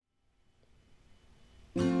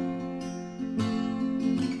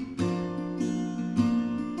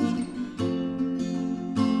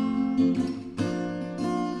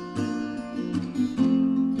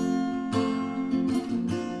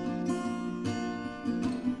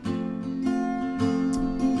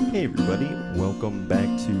Hey everybody, welcome back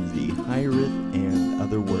to the Hyrith and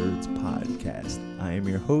Other Words podcast. I am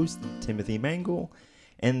your host, Timothy Mangle,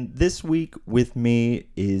 and this week with me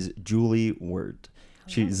is Julie Wirt.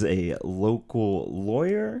 She's a local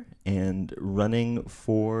lawyer and running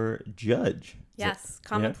for judge. Yes,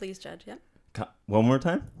 common pleas judge, yeah. One more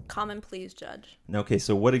time? Common pleas judge. Okay,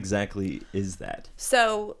 so what exactly is that?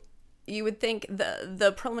 So you would think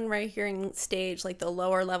the preliminary hearing stage, like the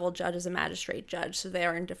lower level judge is a magistrate judge, so they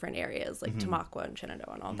are in different areas, like Tamaqua and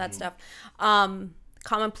Shenandoah and all that stuff. Common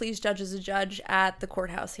pleas judge is a judge at the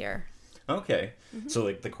courthouse here. Okay, so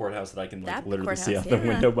like the courthouse that I can like literally see out yeah. the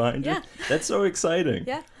window behind you? Yeah. That's so exciting.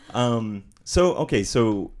 Yeah. I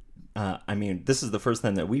mean, this is the first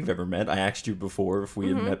time that we've ever met. I asked you before if we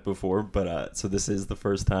had met before, but so this is the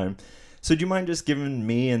first time. So do you mind just giving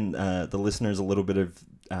me and the listeners a little bit of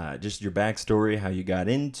just your backstory, how you got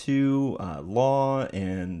into law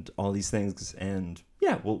and all these things, and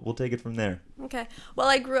yeah, we'll take it from there. Okay. Well,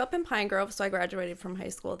 I grew up in Pine Grove, so I graduated from high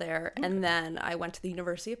school there, and then I went to the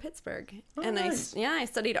University of Pittsburgh. Oh, and nice. I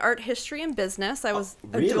studied art history and business. I was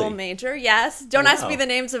really? a dual major. Yes. Don't ask me the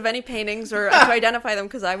names of any paintings or to identify them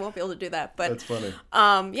because I won't be able to do that. But That's funny.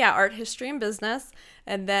 Art history and business.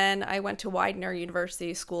 And then I went to Widener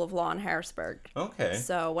University School of Law in Harrisburg. Okay.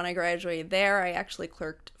 So when I graduated there, I actually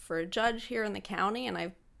clerked for a judge here in the county, and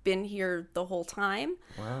I've been here the whole time.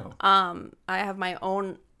 Wow. I have my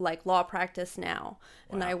own law practice now,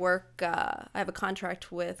 and I work. I have a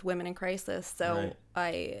contract with Women in Crisis, so Right.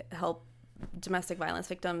 I help domestic violence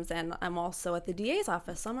victims, and I'm also at the DA's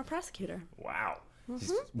office. So I'm a prosecutor. Wow.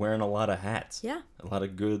 He's wearing a lot of hats. Yeah. A lot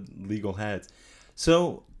of good legal hats.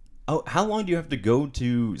 So, how long do you have to go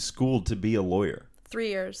to school to be a lawyer? 3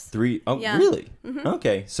 years. 3? Oh, Yeah. really?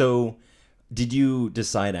 Okay. So, did you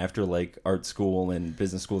decide after art school and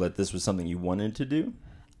business school that this was something you wanted to do?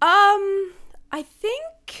 I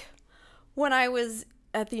think when I was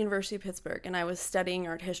at the University of Pittsburgh and I was studying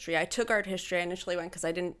art history, I took art history. I initially went because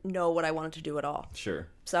I didn't know what I wanted to do at all. Sure.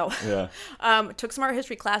 So Yeah. took some art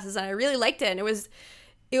history classes, and I really liked it. And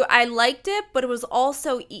I liked it, but it was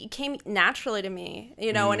also, it came naturally to me,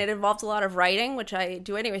 and it involved a lot of writing, which I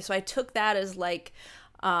do anyway. So I took that as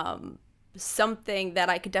something that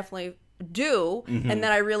I could definitely do, and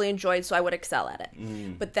that I really enjoyed, so I would excel at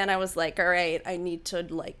it. But then I was like, all right, I need to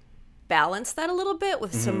balance that a little bit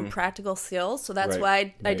with some practical skills. So that's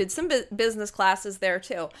why I did some business classes there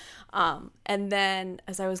too. And then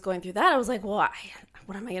as I was going through that, I was like, well,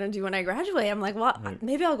 what am I going to do when I graduate? I'm like, well,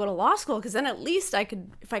 maybe I'll go to law school, because then at least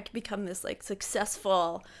if I could become this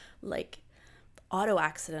successful auto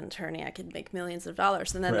accident attorney, I could make millions of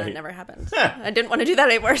dollars. And then that never happened. I didn't want to do that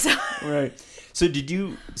anymore. So. Right. So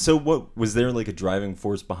what was there a driving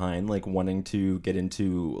force behind wanting to get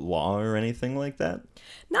into law or anything like that?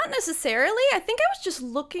 Not necessarily. I think I was just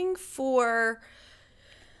looking for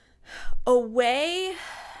a way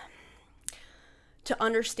to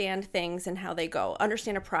understand things and how they go,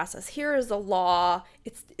 understand a process. Here is a law.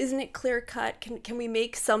 Isn't it clear cut? Can we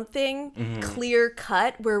make something clear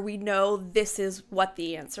cut where we know this is what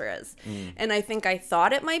the answer is? And I think I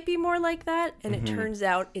thought it might be more like that, and it turns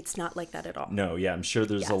out it's not like that at all. No, yeah, I'm sure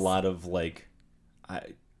there's a lot of I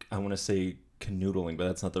want to say canoodling, but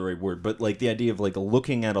that's not the right word. But the idea of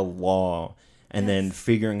looking at a law and then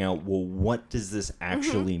figuring out, well, what does this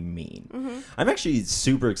actually mean? I'm actually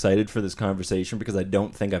super excited for this conversation because I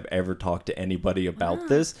don't think I've ever talked to anybody about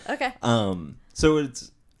this. Okay. So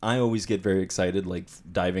I always get very excited,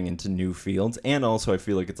 diving into new fields. And also I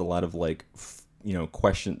feel like it's a lot of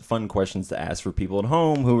fun questions to ask for people at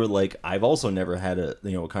home who are I've also never had a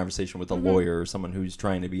conversation with a lawyer or someone who's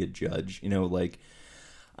trying to be a judge,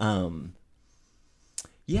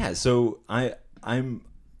 yeah. So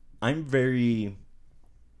I'm very.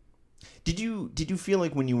 Did you feel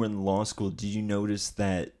like when you were in law school, did you notice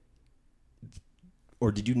that,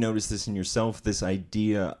 or did you notice this in yourself, this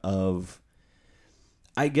idea of,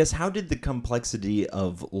 I guess, how did the complexity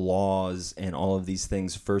of laws and all of these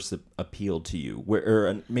things first appeal to you?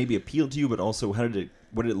 Or maybe appeal to you, but also what did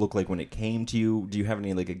it look like when it came to you? Do you have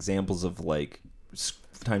any examples of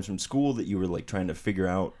times from school that you were trying to figure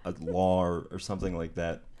out a law or something like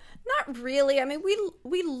that? Not really. I mean,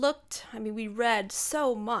 we read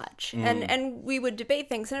so much and we would debate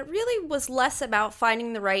things, and it really was less about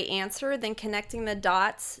finding the right answer than connecting the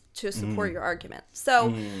dots to support your argument.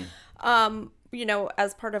 So,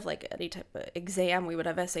 as part of any type of exam, we would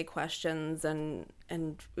have essay questions and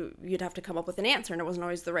you'd have to come up with an answer, and it wasn't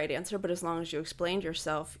always the right answer, but as long as you explained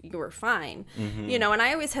yourself, you were fine. And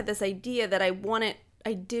I always had this idea that I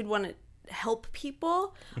did want to help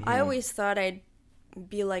people. I always thought I'd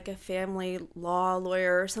be like a family law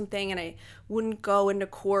lawyer or something, and I wouldn't go into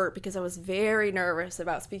court because I was very nervous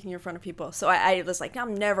about speaking in front of people. So I was like,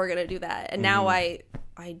 I'm never gonna do that. And now I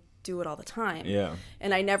do it all the time. Yeah.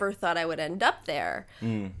 And I never thought I would end up there.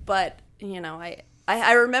 But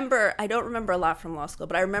I remember, I don't remember a lot from law school,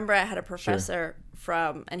 but I remember I had a professor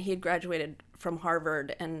and he had graduated from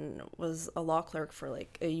Harvard and was a law clerk for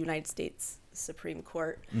like a United States Supreme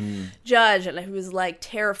Court judge, and he was like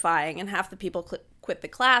terrifying, and half the people quit the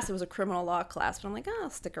class. It was a criminal law class, but I'm like,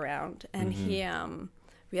 I'll stick around. And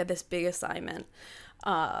we had this big assignment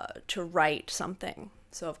to write something.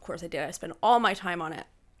 So of course I did. I spent all my time on it.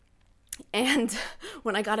 And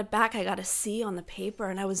when I got it back, I got a C on the paper,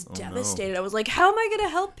 and I was devastated. No. I was like, how am I going to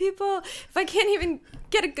help people if I can't even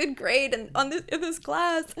get a good grade in this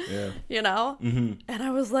class? Yeah. You know? Mm-hmm. And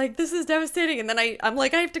I was like, this is devastating. And then I'm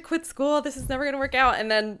like, I have to quit school. This is never going to work out.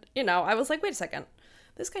 And then, I was like, wait a second.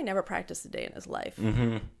 This guy never practiced a day in his life.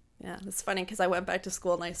 Mm-hmm. Yeah, it's funny because I went back to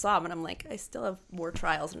school and I saw him, and I'm like, I still have more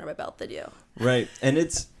trials under my belt than you. Right. And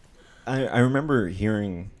I remember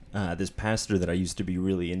hearing... this pastor that I used to be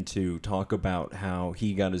really into talk about how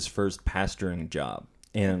he got his first pastoring job.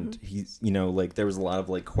 And he's, like there was a lot of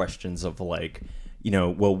like questions of like,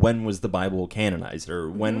 well, when was the Bible canonized,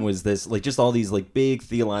 or when was this, like just all these like big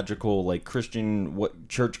theological, like Christian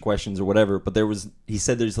church questions or whatever. But he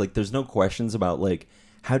said there's no questions about like,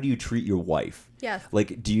 how do you treat your wife? Yes.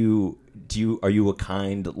 Like, are you a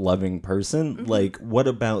kind, loving person? Mm-hmm. Like, what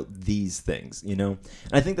about these things, And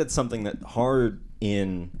I think that's something that hard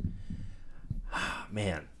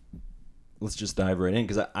man, let's just dive right in,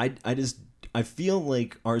 because I feel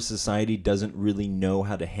like our society doesn't really know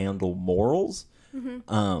how to handle morals.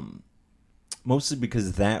 Mm-hmm. Mostly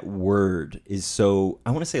because that word is so,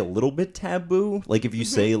 I want to say a little bit taboo. Like if you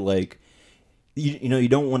say like, you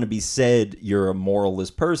don't want to be said you're a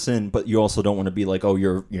moralist person, but you also don't want to be like, oh,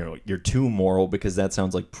 you're too moral, because that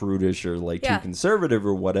sounds like prudish or like too conservative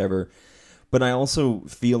or whatever. But I also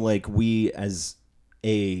feel like we as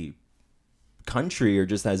a country or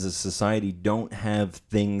just as a society don't have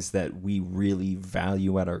things that we really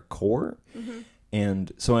value at our core. Mm-hmm.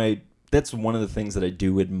 And so that's one of the things that I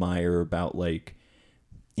do admire about like,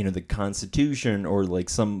 the Constitution or like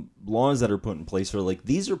some laws that are put in place, or like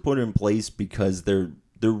these are put in place because they're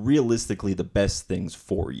realistically the best things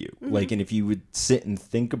for you. Mm-hmm. Like, and if you would sit and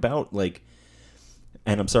think about like,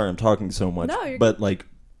 and I'm sorry I'm talking so much, but like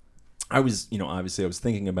I was, obviously I was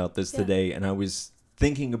thinking about this today, and I was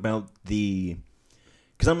thinking about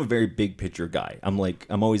because I'm a very big picture guy.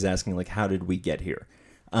 I'm always asking like, how did we get here?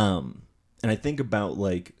 And I think about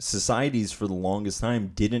like societies for the longest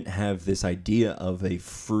time didn't have this idea of a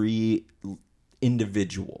free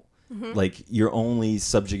individual. Mm-hmm. Like you're only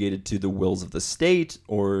subjugated to the wills of the state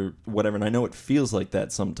or whatever. And I know it feels like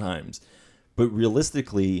that sometimes, but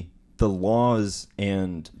realistically the laws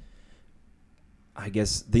and I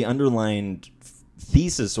guess the underlying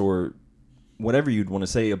thesis or whatever you'd want to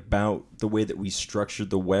say about the way that we structured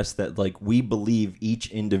the West, that like we believe each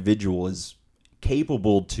individual is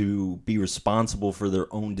capable to be responsible for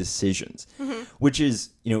their own decisions, which is,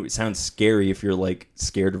 it sounds scary if you're like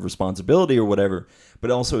scared of responsibility or whatever, but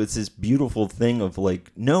also it's this beautiful thing of like,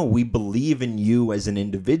 no, we believe in you as an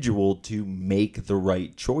individual to make the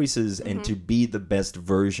right choices and to be the best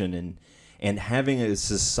version, and having a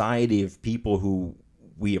society of people who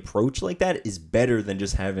we approach like that is better than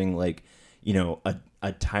just having like,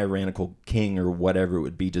 a tyrannical king or whatever it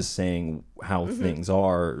would be, just saying how things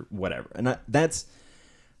are or whatever. And I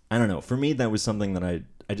don't know. For me, that was something that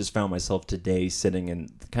I just found myself today sitting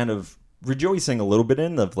and kind of rejoicing a little bit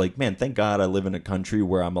in, of like, man, thank God I live in a country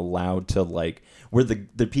where I'm allowed to like, where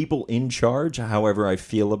the people in charge, however I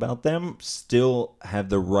feel about them, still have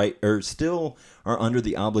the right, or still are under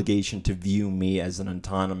the obligation to view me as an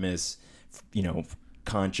autonomous,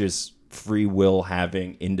 conscious, free will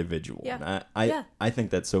having individual. Yeah. I think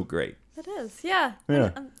that's so great. It is. Yeah.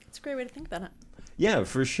 It's a great way to think about it. Yeah,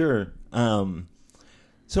 for sure.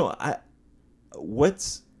 So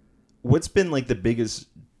what's been like the biggest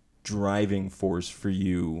driving force for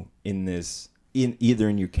you in this, in either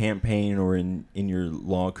in your campaign or in your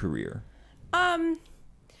law career?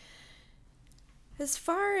 As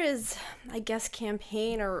far as I guess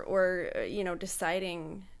campaign or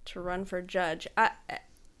deciding to run for judge,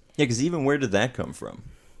 yeah, because even where did that come from?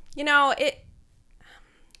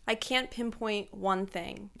 I can't pinpoint one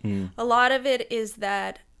thing. A lot of it is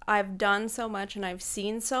that I've done so much and I've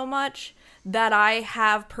seen so much that I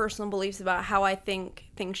have personal beliefs about how I think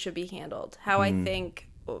things should be handled, how I think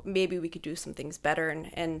maybe we could do some things better.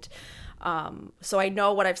 And so I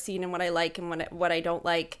know what I've seen and what I like and what I don't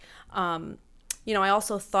like. I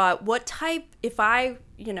also thought, what type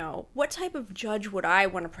of judge would I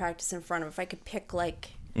want to practice in front of if I could pick like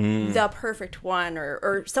the perfect one,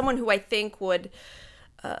 or someone who I think would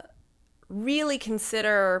really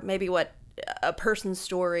consider maybe what a person's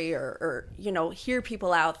story, or hear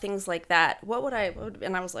people out, things like that.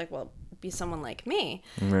 And I was like, well, be someone like me,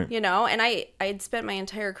 right. And I'd spent my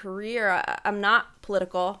entire career, I'm not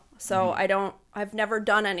political, so I've never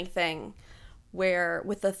done anything where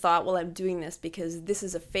with the thought, well, I'm doing this because this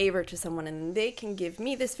is a favor to someone and they can give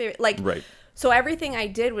me this favor. Like, right. So everything I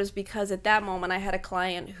did was because at that moment I had a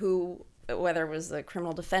client who, whether it was a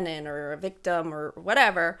criminal defendant or a victim or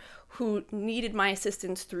whatever, who needed my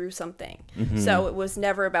assistance through something. Mm-hmm. So it was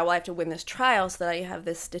never about, well, I have to win this trial so that I have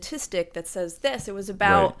this statistic that says this. It was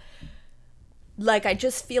about, like, I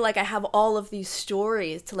just feel like I have all of these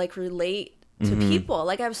stories to, like, relate to people.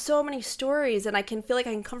 Like, I have so many stories, and I can feel like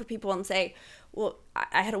I can comfort people and say, well,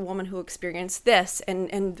 I had a woman who experienced this,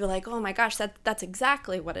 and be like, oh my gosh, that's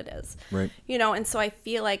exactly what it is. Right. And so I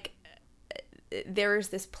feel like there is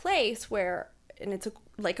this place where, and it's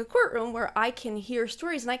like a courtroom where I can hear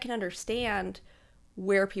stories and I can understand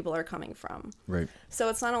where people are coming from. Right. So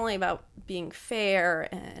it's not only about being fair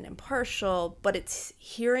and impartial, but it's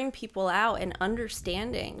hearing people out and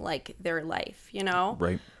understanding, like, their life,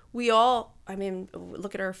 Right. We all,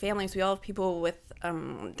 look at our families. We all have people with,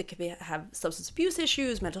 that could have substance abuse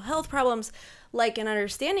issues, mental health problems, like, and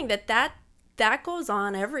understanding that goes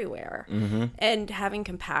on everywhere. Mm-hmm. And having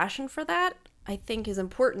compassion for that, I think, is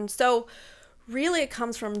important. So really it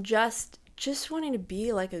comes from just wanting to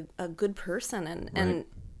be like a good person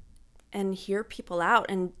and hear people out,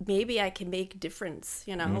 and maybe I can make a difference,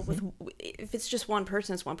 with, if it's just one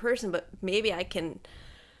person, it's one person, but maybe I can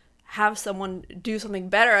have someone do something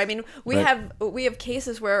better. We have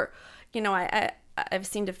cases where, I've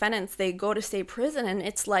seen defendants, they go to state prison and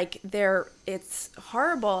it's like it's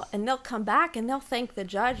horrible, and they'll come back and they'll thank the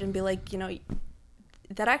judge and be like,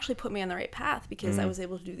 that actually put me on the right path because I was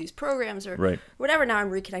able to do these programs or whatever. Now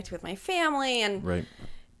I'm reconnecting with my family, and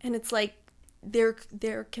and it's like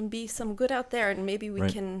there can be some good out there, and maybe we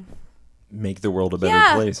can make the world a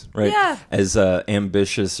better place, right? Yeah. As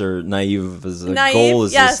ambitious or naive as a goal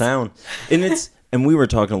as it sound. And we were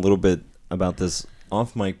talking a little bit about this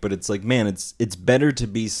off mic, but it's like, man, it's better to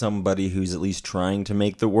be somebody who's at least trying to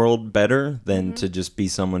make the world better than to just be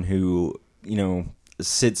someone who,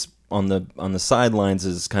 sits on the sidelines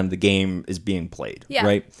as kind of the game is being played,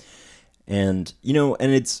 right? And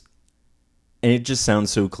and it just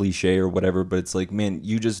sounds so cliche or whatever, but it's like, man,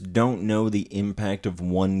 you just don't know the impact of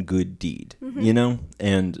one good deed,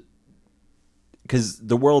 and because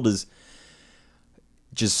the world is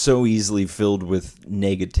just so easily filled with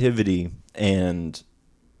negativity and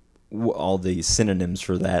all the synonyms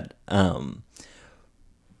for that,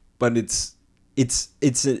 but it's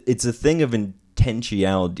a thing of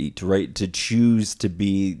intentionality to choose to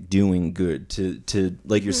be doing good, to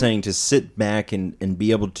like you're saying, to sit back and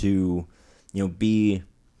be able to be,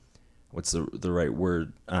 what's the right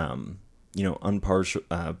word, unpartial,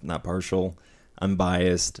 not partial,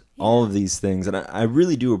 unbiased, all of these things. And I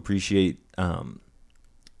really do appreciate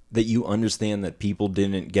that you understand that people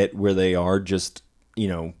didn't get where they are just,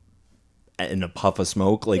 in a puff of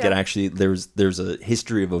smoke. Like, it actually, there's a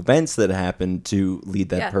history of events that happened to lead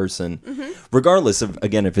that person, regardless of,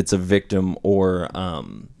 again, if it's a victim or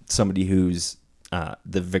somebody who's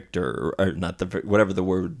the victor, or not whatever the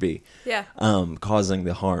word would be, causing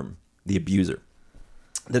the harm, the abuser,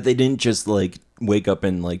 that they didn't just like wake up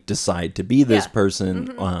and like decide to be this person.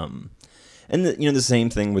 And the same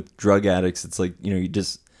thing with drug addicts. It's like, you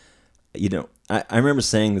just, I remember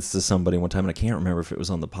saying this to somebody one time, and I can't remember if it was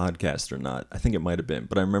on the podcast or not. I think it might have been,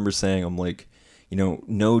 but I remember saying, I'm like,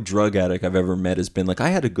 no drug addict I've ever met has been like, I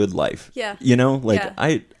had a good life. Yeah.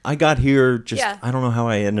 I got here just, I don't know how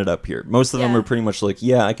I ended up here. Most of them are pretty much like,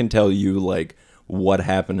 I can tell you like what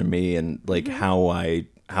happened to me and like how I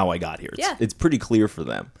got here. It's pretty clear for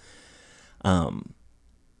them. And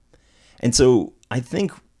so I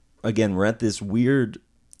think, again, we're at this weird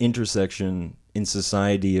intersection in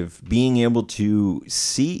society of being able to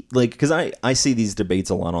see, like, because I see these debates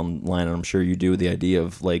a lot online, and I'm sure you do, the idea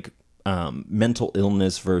of like, mental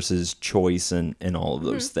illness versus choice and all of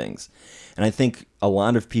those things. And I think a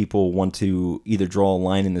lot of people want to either draw a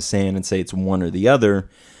line in the sand and say it's one or the other,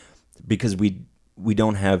 because we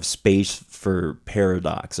don't have space for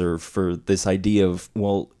paradox or for this idea of,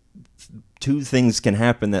 well, two things can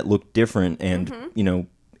happen that look different and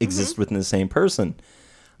exist within the same person.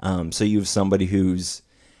 So you have somebody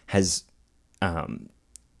has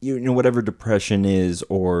whatever depression is,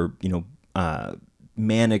 or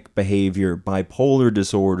manic behavior, bipolar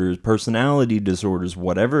disorders, personality disorders,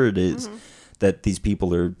 whatever it is that these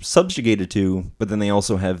people are subjugated to, but then they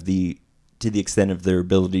also have to the extent of their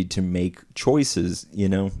ability to make choices, you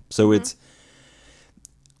know? So it's,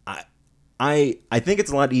 I think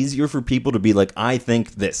it's a lot easier for people to be like, I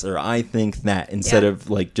think this or I think that, instead of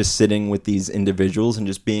like just sitting with these individuals and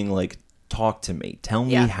just being like, talk to me, tell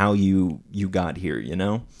me how you got here, you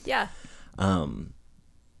know? Yeah. Have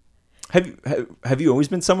you always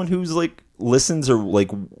been someone who's like listens or like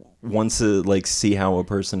wants to like see how a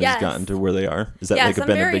person has gotten to where they are? Is that like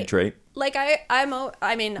been a big trait? Like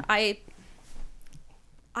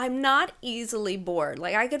I'm not easily bored.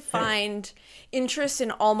 Like I could find interest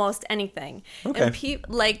in almost anything. Okay. And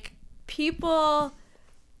people,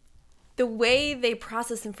 the way they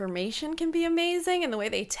process information can be amazing, and the way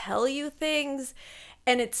they tell you things,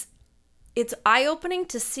 and it's eye-opening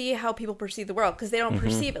to see how people perceive the world, because they don't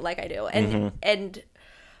perceive it like I do. And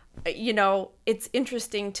you know, it's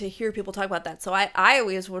interesting to hear people talk about that. So I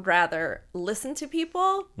always would rather listen to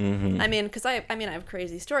people. I mean, because I have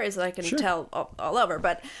crazy stories that I can tell all over,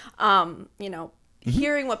 but you know,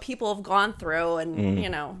 hearing what people have gone through, and you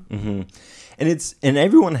know, and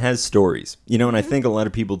everyone has stories, you know, and I think a lot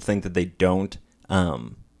of people think that they don't,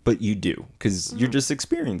 but you do, because you're just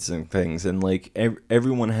experiencing things, and like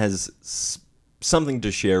everyone has something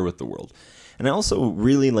to share with the world. And I also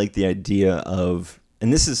really like the idea of,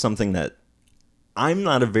 and this is something that I'm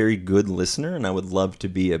not a very good listener, and I would love to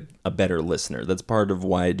be a better listener. That's part of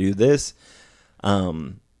why I do this,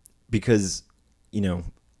 because, you know,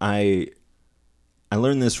 I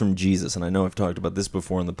learned this from Jesus, and I know I've talked about this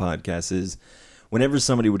before on the podcast, is whenever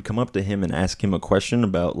somebody would come up to him and ask him a question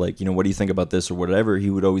about, like, you know, what do you think about this or whatever, he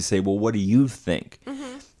would always say, well, what do you think?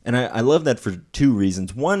 And I love that for two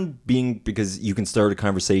reasons. One being because you can start a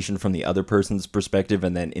conversation from the other person's perspective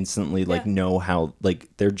and then instantly like know how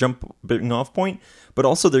like their jumping off point, but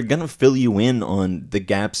also they're going to fill you in on the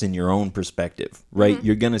gaps in your own perspective, right?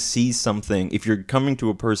 You're going to see something. If you're coming to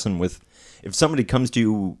a person with, if somebody comes to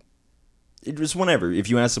you, just whenever, if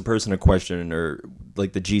you ask a person a question, or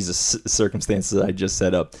like the Jesus circumstances I just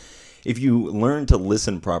set up, if you learn to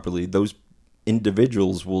listen properly, those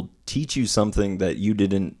individuals will teach you something that you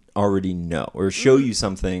didn't already know, or show you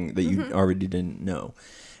something that you already didn't know.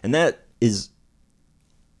 And that is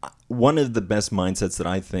one of the best mindsets that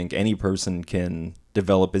I think any person can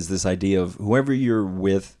develop, is this idea of whoever you're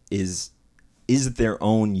with is their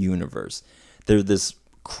own universe. They're this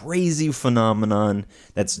crazy phenomenon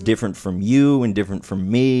that's different from you and different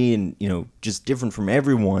from me, and, you know, just different from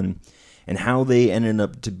everyone. And how they ended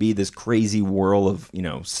up to be this crazy whirl of, you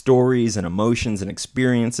know, stories and emotions and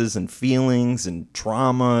experiences and feelings and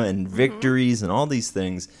trauma and victories and all these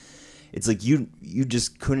things. It's like you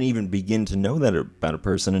just couldn't even begin to know that about a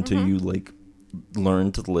person until you like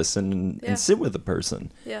learn to listen and sit with a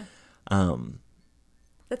person. Yeah.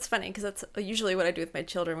 That's funny, because that's usually what I do with my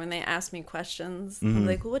children when they ask me questions. I'm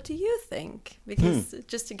like, well, what do you think? Because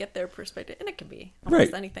just to get their perspective, and it can be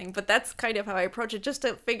almost anything, but that's kind of how I approach it, just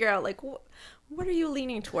to figure out like, what are you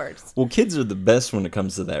leaning towards? Well, kids are the best when it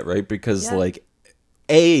comes to that, right? Because like,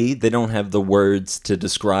 they don't have the words to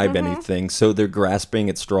describe anything, so they're grasping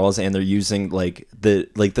at straws, and they're using like the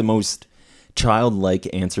most childlike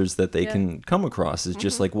answers that they can come across. Is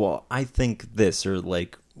just like, well, I think this, or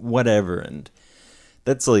like whatever. And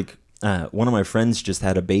that's like, one of my friends just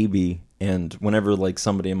had a baby, and whenever like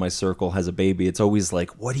somebody in my circle has a baby, it's always like,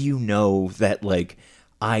 what do you know that like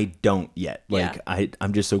I don't yet? Like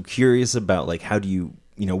I'm just so curious about like, how do you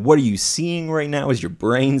know, what are you seeing right now as your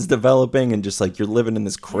brain's developing, and just like you're living in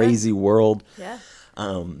this crazy world.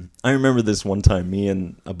 I remember this one time, me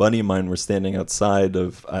and a buddy of mine were standing outside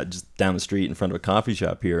of just down the street in front of a coffee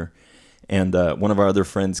shop here. And one of our other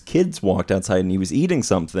friends' kids walked outside, and he was eating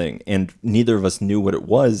something, and neither of us knew what it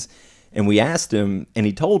was. And we asked him, and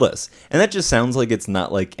he told us. And that just sounds like it's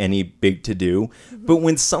not like any big to do. But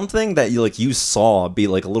when something that you saw be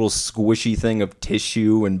like a little squishy thing of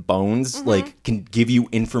tissue and bones, like can give you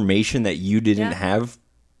information that you didn't have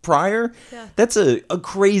prior, that's a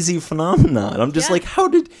crazy phenomenon. I'm just like, how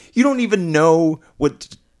did you don't even know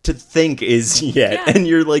what to think is yet, and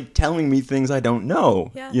you're like telling me things I don't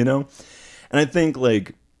know, you know? And I think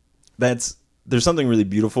like there's something really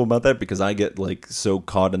beautiful about that, because I get like so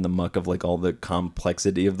caught in the muck of like all the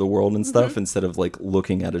complexity of the world and stuff, instead of like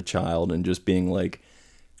looking at a child and just being like,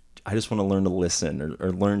 I just want to learn to listen,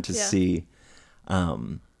 or learn to see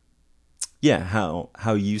how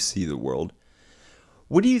you see the world.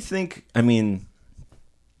 What do you think, I mean,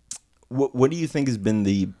 what do you think has been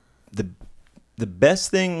the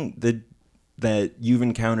best thing, the that you've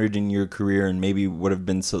encountered in your career, and maybe would have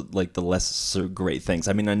been so like the less so great things?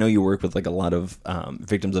 I mean, I know you work with like a lot of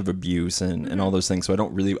victims of abuse and all those things, so I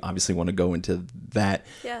don't really obviously want to go into that.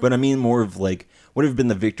 Yeah. But I mean more of like, what have been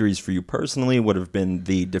the victories for you personally? What have been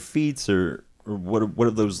the defeats, or what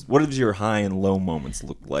does your high and low moments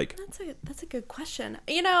look like? That's a good question.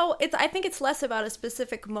 I think it's less about a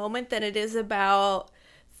specific moment than it is about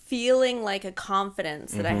feeling like a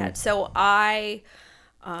confidence that I had. So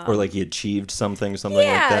or like you achieved something like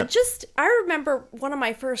that? I remember one of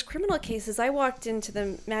my first criminal cases, I walked into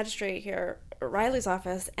the magistrate here, Riley's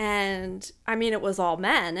office, and I mean, it was all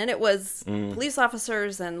men, and it was police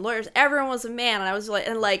officers and lawyers. Everyone was a man, and I was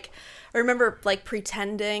like, I remember like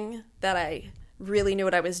pretending that I really knew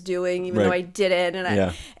what I was doing, even though I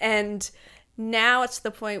didn't. And now it's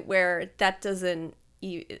the point where that doesn't,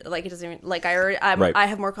 like, it doesn't even, like, I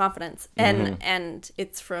have more confidence, and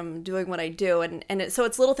it's from doing what I do, so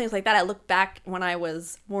it's little things like that. I look back when I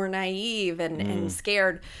was more naive and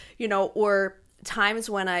scared, or times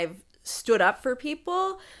when I've stood up for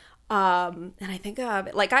people, and I think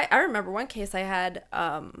like I remember one case I had,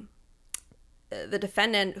 the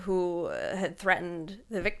defendant who had threatened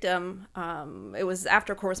the victim, it was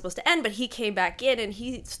after court was supposed to end, but he came back in and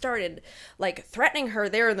he started like threatening her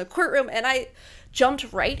there in the courtroom, and I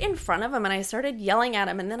jumped right in front of him and I started yelling at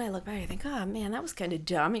him, and then I look back and I think, oh man, that was kind of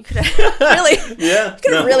dumb. He could have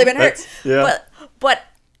really been hurt. But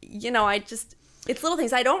it's little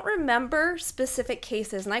things. I don't remember specific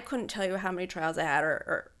cases, and I couldn't tell you how many trials I had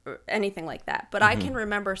or anything like that, but I can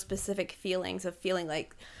remember specific feelings of feeling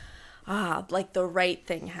like, like the right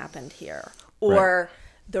thing happened here, or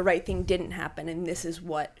the right thing didn't happen, and this is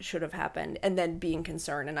what should have happened, and then being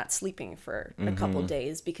concerned and not sleeping for a couple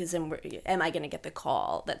days because am I going to get the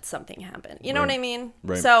call that something happened? You know what I mean?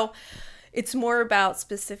 Right. So it's more about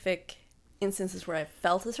specific instances where I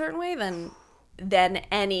felt a certain way than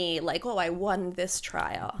any like, oh, I won this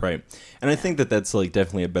trial. Right. And I think that's like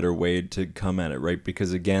definitely a better way to come at it, right?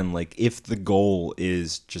 Because again, like if the goal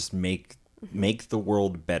is just make the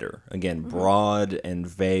world better, again, broad and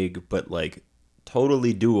vague, but like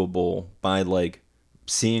totally doable by like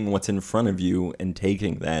seeing what's in front of you and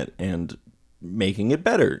taking that and making it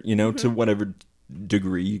better, to whatever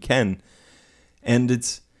degree you can. And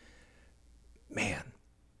it's, man,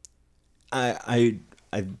 I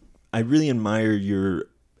really admire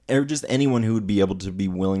or just anyone who would be able to be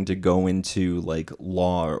willing to go into like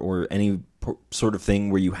law or any sort of thing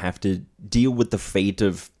where you have to deal with the fate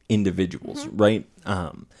of individuals, right?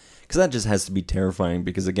 Because that just has to be terrifying,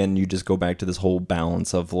 because again, you just go back to this whole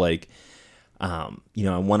balance of like, I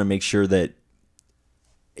want to make sure that,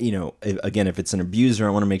 again, if it's an abuser,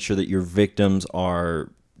 I want to make sure that your victims are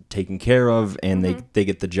taken care of and they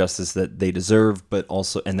get the justice that they deserve, but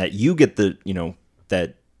also, and that you get the,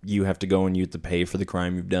 that you have to go and you have to pay for the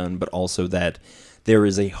crime you've done, but also that there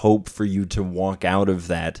is a hope for you to walk out of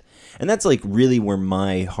that. And that's like really where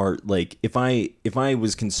my heart, like if I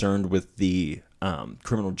was concerned with the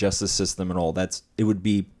criminal justice system and all, it would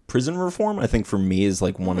be prison reform. I think for me is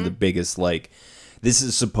like one of the biggest, like, this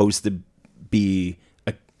is supposed to be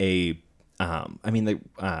what do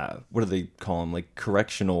they call them? Like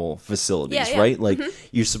correctional facilities, right? Like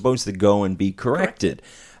you're supposed to go and be corrected.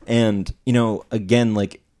 And, again,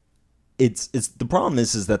 like, it's the problem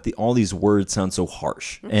is that all these words sound so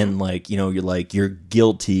harsh, and like, you're like, you're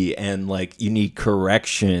guilty, and like you need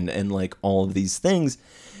correction, and like all of these things,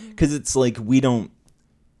 because it's like we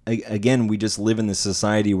just live in this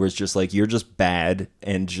society where it's just like you're just bad,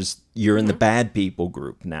 and just you're in the bad people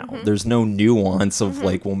group now. There's no nuance of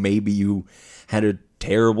like, well, maybe you had a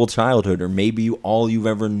terrible childhood, or maybe all you've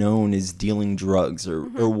ever known is dealing drugs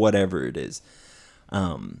or whatever it is.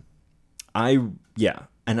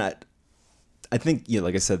 I think,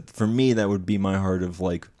 like I said, for me, that would be my heart of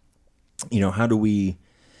like, how do we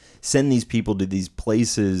send these people to these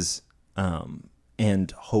places,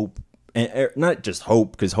 and hope, and not just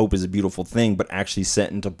hope, because hope is a beautiful thing, but actually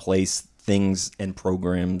set into place things and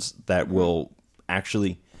programs that will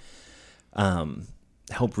actually,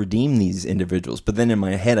 help redeem these individuals. But then in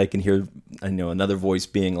my head, I can hear, another voice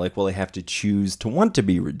being like, well, they have to choose to want to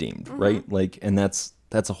be redeemed, right? Like, and that's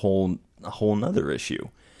a whole nother issue.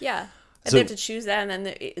 Yeah. And they have to choose that, and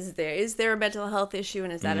then is there a mental health issue,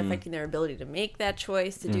 and is that affecting their ability to make that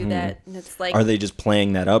choice, to do that? And it's like, are they just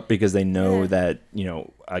playing that up because they know that,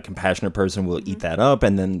 a compassionate person will eat that up,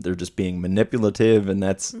 and then they're just being manipulative, and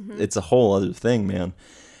it's a whole other thing, man.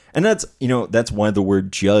 And that's why the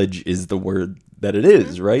word judge is the word that it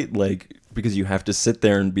is, right? Like, because you have to sit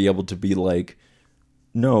there and be able to be like,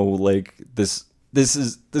 no, like this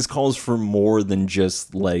calls for more than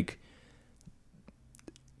just like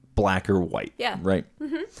black or white. Yeah. Right.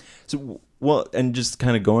 Mm-hmm. So, well, and just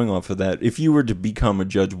kind of going off of that, if you were to become a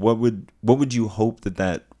judge, what would you hope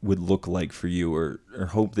that would look like for you, or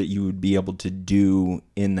hope that you would be able to do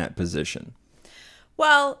in that position?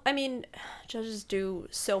 Well, I mean, judges do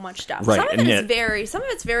so much stuff. Right, Some of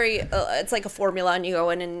it's very, it's like a formula, and you go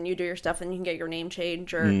in and you do your stuff, and you can get your name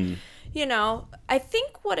changed, or, you know. I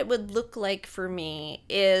think what it would look like for me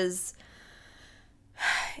is,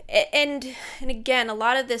 and again, a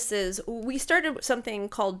lot of this is, we started something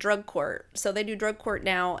called Drug Court. So they do Drug Court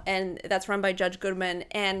now, and that's run by Judge Goodman,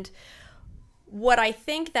 and what I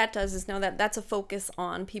think that does is know that that's a focus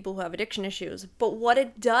on people who have addiction issues. But what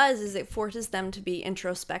it does is it forces them to be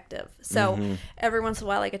introspective. So every once in a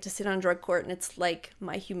while I get to sit on drug court, and it's like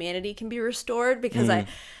my humanity can be restored, because I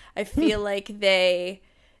feel like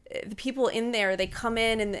the people in there, they come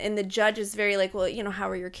in, and the judge is very like, well, you know, how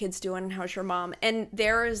are your kids doing? And how's your mom? And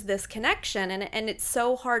there is this connection, and it's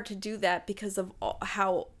so hard to do that because of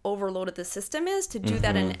how overloaded the system is to do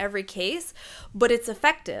that in every case, but it's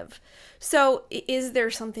effective. So is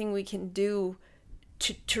there something we can do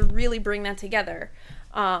to really bring that together?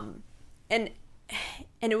 And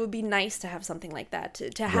it would be nice to have something like that,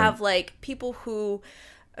 to have like people who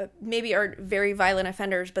maybe are very violent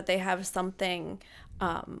offenders, but they have something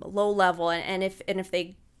low level, and if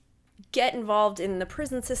they get involved in the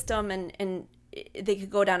prison system, and they could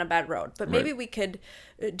go down a bad road, but maybe we could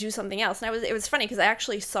do something else. And it was funny because I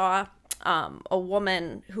actually saw a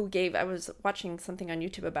woman who I was watching something on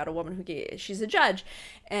YouTube about a woman she's a judge,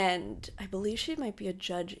 and I believe she might be a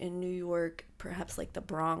judge in New York, perhaps like the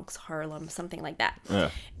Bronx, Harlem, something like that. Yeah.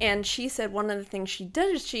 And she said one of the things she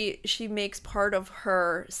does is she makes part of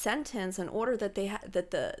her sentence an order that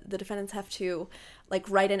that the defendants have to like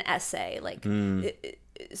write an essay, like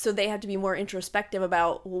so they have to be more introspective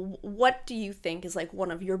about what do you think is like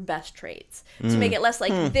one of your best traits, to make it less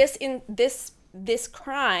like this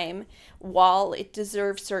crime, while it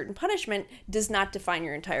deserves certain punishment, does not define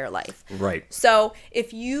your entire life. Right. So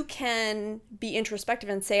if you can be introspective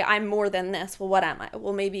and say, I'm more than this, well, what am I?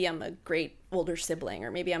 Well, maybe I'm a great older sibling,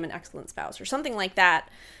 or maybe I'm an excellent spouse, or something like that,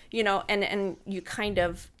 you know, and you kind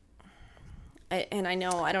of, and I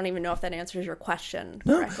know, I don't even know if that answers your question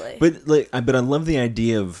correctly. But I love the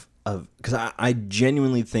idea of because I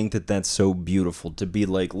genuinely think that that's so beautiful, to be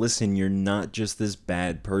like, listen, you're not just this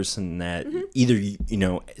bad person that either, you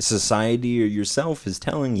know, society or yourself is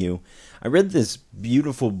telling you. I read this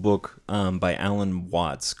beautiful book by Alan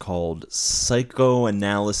Watts called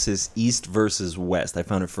Psychoanalysis East versus West. I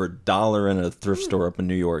found it for $1 in a thrift store up in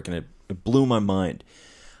New York, and it blew my mind,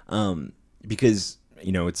 because,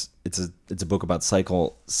 you know, it's a book about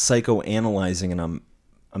psychoanalyzing, and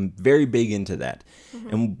I'm very big into that.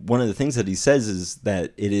 And one of the things that he says is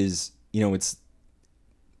that it is, you know, it's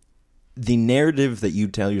the narrative that you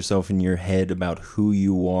tell yourself in your head about who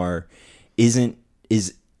you are is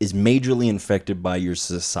majorly infected by your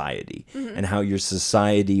society, and how your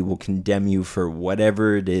society will condemn you for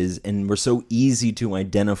whatever it is. And we're so easy to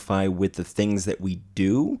identify with the things that we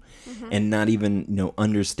do, and not even, you know,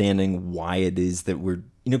 understanding why it is that we're,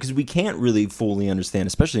 you know, because we can't really fully understand,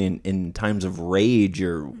 especially in times of rage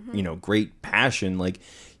or, you know, great passion. Like,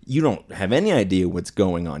 you don't have any idea what's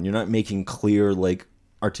going on. You're not making clear, like,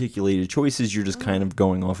 articulated choices. You're just kind of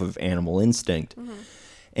going off of animal instinct.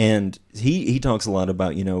 And he talks a lot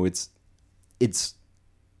about, you know, it's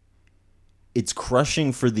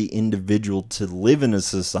crushing for the individual to live in a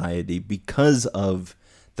society because of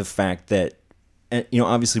the fact that, you know,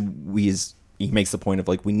 obviously he makes the point of,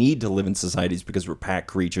 like, we need to live in societies because we're pack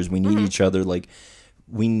creatures. We need each other. Like,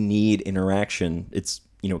 we need interaction. It's,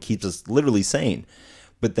 you know, keeps us literally sane.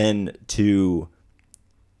 But then to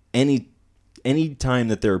any time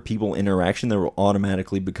that there are people interaction, there will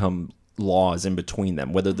automatically become laws in between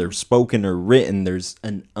them, whether they're spoken or written. There's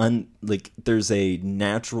there's a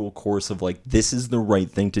natural course of, like, this is the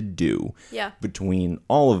right thing to do between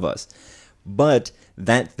all of us. But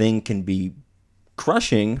that thing can be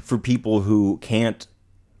crushing for people who can't,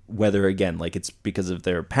 whether, again, like, it's because of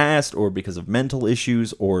their past or because of mental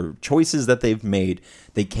issues or choices that they've made,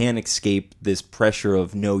 they can't escape this pressure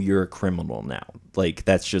of, no, you're a criminal now. Like,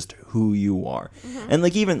 that's just who you are. And,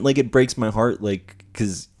 like, even, like, it breaks my heart, like,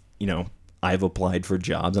 because, you know, I've applied for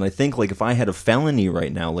jobs, and I think, like, if I had a felony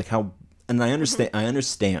right now, like, how, and I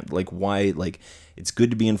understand, like, why, like, it's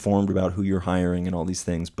good to be informed about who you're hiring and all these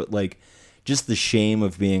things, but, like, just the shame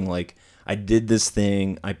of being, like, I did this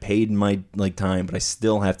thing, I paid my, like, time, but I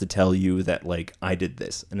still have to tell you that, like, I did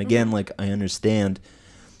this. And again, like, I understand,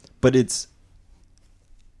 but it's,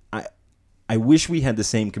 I wish we had the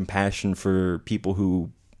same compassion for people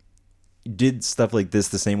who did stuff like this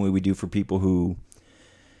the same way we do for people who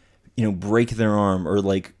break their arm or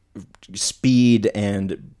like speed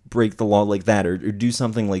and break the law like that, or do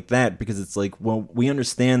something like that, because it's like, well, we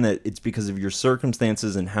understand that it's because of your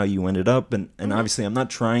circumstances and how you ended up, and obviously I'm not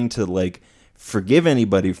trying to like forgive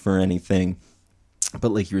anybody for anything,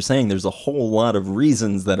 but like you were saying, there's a whole lot of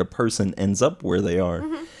reasons that a person ends up where they are.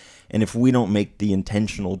 And if we don't make the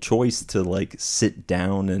intentional choice to like sit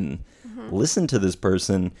down and listen to this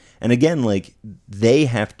person, and again, like they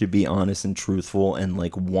have to be honest and truthful and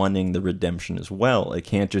like wanting the redemption as well. It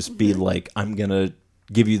can't just be like, I'm gonna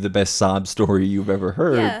give you the best sob story you've ever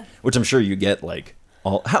heard, which I'm sure you get like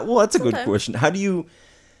all. Well, that's a good question. How do you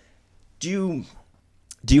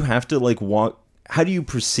have to like walk? How do you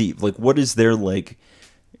perceive, like, what is there like?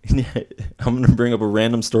 I'm gonna bring up a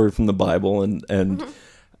random story from the Bible and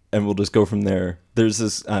we'll just go from there. There's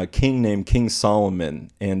this king named King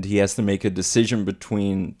Solomon, and he has to make a decision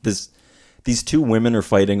between these two women are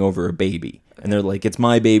fighting over a baby. And they're like, it's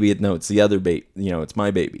my baby. No, it's the other baby. It's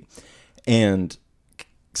my baby. And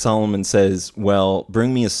Solomon says, well,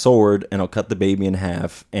 bring me a sword and I'll cut the baby in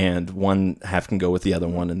half, and one half can go with the other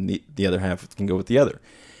one and the other half can go with the other.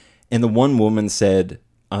 And the one woman said,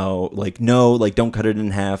 oh, like, no, like, don't cut it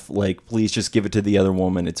in half. Like, please just give it to the other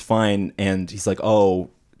woman. It's fine. And he's like, oh,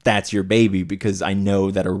 that's your baby, because I know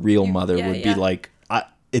that a real mother would be like,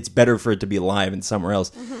 it's better for it to be alive and somewhere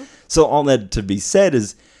else. So all that to be said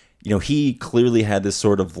is, he clearly had this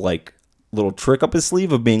sort of like little trick up his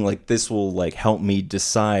sleeve of being like, this will like help me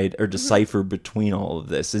decide or decipher between all of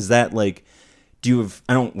this. Is that like, I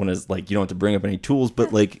don't want to like, you don't have to bring up any tools,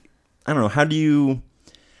 but like, I don't know, how do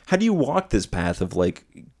you walk this path of like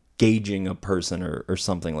gauging a person or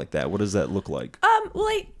something like that? What does that look like?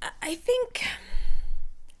 Well, I think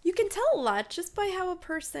you can tell a lot just by how a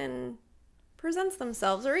person presents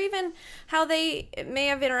themselves, or even how they may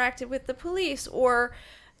have interacted with the police, or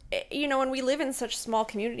when we live in such small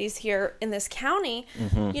communities here in this county,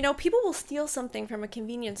 people will steal something from a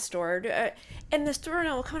convenience store, and the store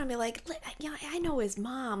owner will come and be like, I know his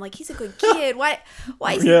mom, like, he's a good kid. Why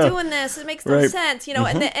is he doing this? It makes no sense,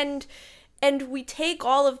 and we take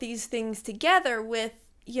all of these things together with,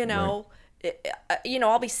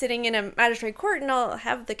 I'll be sitting in a magistrate court and I'll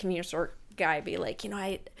have the convenience store guy be like,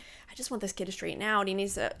 I just want this kid to straighten out. He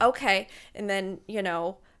needs to, okay. And then,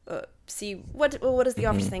 see what does the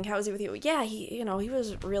officer think? How is he with you? Yeah, he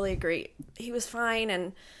was really great. He was fine.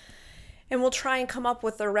 And we'll try and come up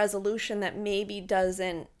with a resolution that maybe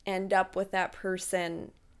doesn't end up with that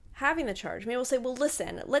person having the charge. Maybe we'll say, well,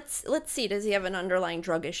 listen, let's see, does he have an underlying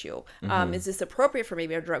drug issue? Is this appropriate for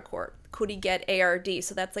maybe a drug court? Could he get ARD?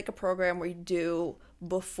 So that's like a program we do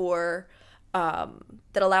before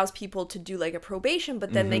that allows people to do like a probation,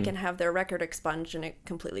 but then they can have their record expunged and it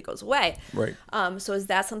completely goes away. Right. So is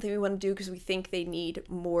that something we want to do because we think they need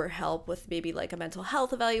more help with maybe like a mental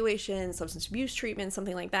health evaluation, substance abuse treatment,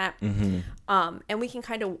 something like that? And we can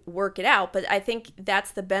kind of work it out. But I think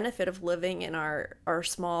that's the benefit of living in our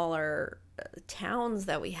smaller towns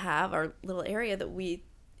that we have, our little area, that we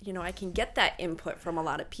I can get that input from a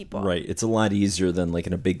lot of people. Right. It's a lot easier than like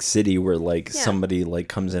in a big city where like somebody like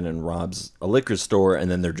comes in and robs a liquor store and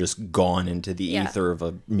then they're just gone into the ether of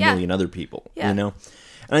a million other people, And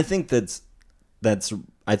I think that's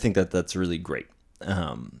really great.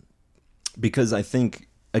 Because I think,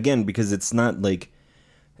 again, because it's not like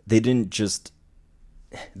they didn't just,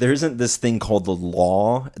 there isn't this thing called the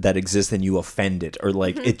law that exists and you offend it, or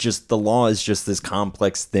like it just, the law is just this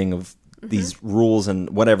complex thing of these rules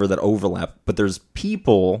and whatever that overlap, but there's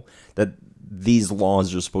people that these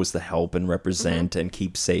laws are supposed to help and represent and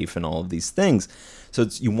keep safe and all of these things. So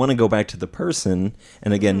you want to go back to the person,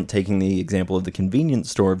 and again, taking the example of the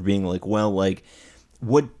convenience store of being like, well, like,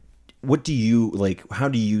 what do you, like, how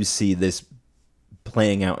do you see this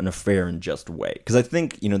playing out in a fair and just way? Because I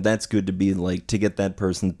think, that's good to be like, to get that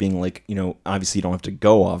person being like, obviously you don't have to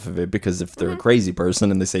go off of it, because if they're a crazy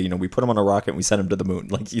person and they say, we put them on a rocket and we sent them to the moon,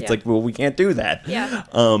 like, it's like, well, we can't do that.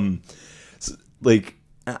 So, like,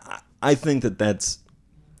 I think that's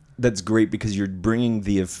great, because you're bringing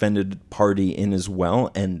the offended party in as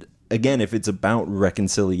well. And again, if it's about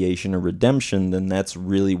reconciliation or redemption, then that's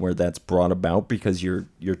really where that's brought about, because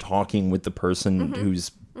you're talking with the person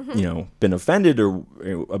who's been offended, or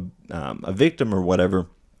a victim or whatever,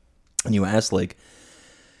 and you ask, like,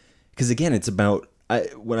 because again, it's about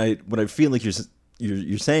what I feel like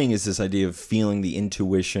you're saying is this idea of feeling the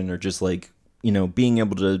intuition, or just like being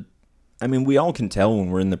able to. I mean, we all can tell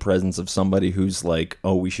when we're in the presence of somebody who's like,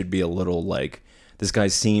 oh, we should be a little like, this guy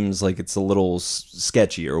seems like it's a little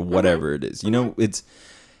sketchy or whatever it is. It's.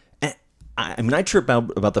 I mean, I trip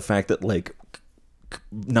out about the fact that like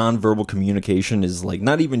nonverbal communication is like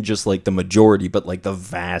not even just like the majority, but like the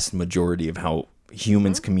vast majority of how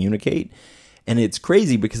humans communicate. And it's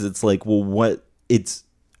crazy because it's like, well, what it's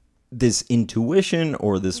this intuition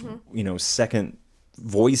or this, second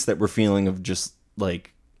voice that we're feeling of just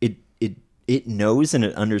like it knows and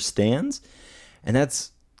it understands. And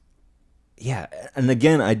that's, yeah. And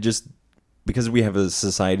again, because we have a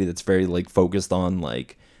society that's very like focused on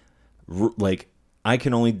like I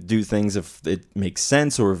can only do things if it makes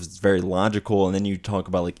sense or if it's very logical. And then you talk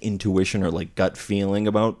about like intuition or like gut feeling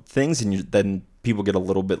about things. And then people get a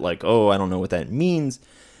little bit like, oh, I don't know what that means.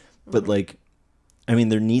 But like, I mean,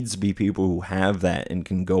 there needs to be people who have that and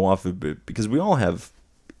can go off of it, because we all have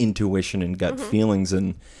intuition and gut feelings.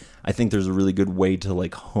 And I think there's a really good way to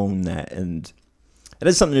like hone that. And it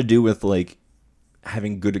has something to do with like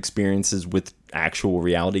having good experiences with actual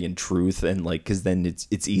reality and truth, and like, because then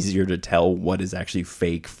it's easier to tell what is actually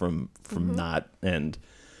fake from not. And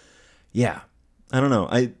yeah, I don't know,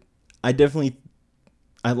 I definitely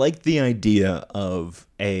like the idea of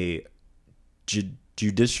a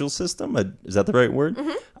judicial system, is that the right word?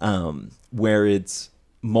 Where it's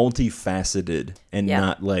multifaceted and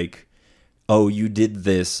not like, oh, you did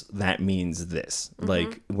this, that means this.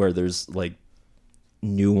 Like where there's like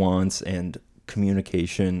nuance and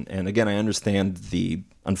communication. And again, I understand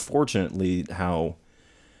unfortunately how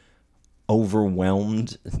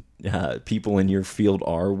overwhelmed people in your field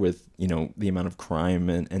are with, the amount of crime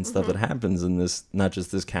and stuff that happens in this, not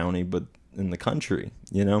just this county, but in the country,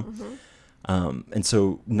 and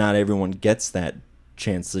so not everyone gets that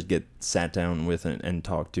chance to get sat down with and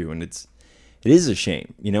talked to. And it is a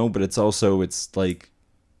shame, but it's like,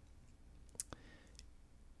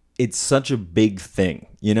 it's such a big thing,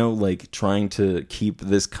 like trying to keep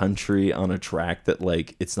this country on a track that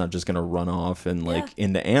like it's not just going to run off and like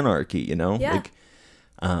into anarchy, like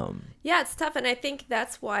it's tough. And I think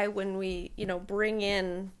that's why when we bring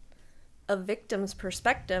in a victim's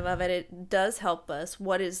perspective of it does help us.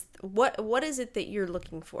 What is it that you're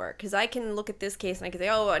looking for? Because I can look at this case and I can say,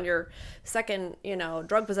 oh, on your second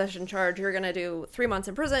drug possession charge, you're going to do 3 months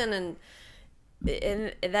in prison, and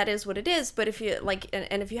that is what it is. But if you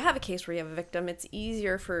and if you have a case where you have a victim, it's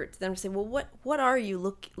easier for them to say, well, what are you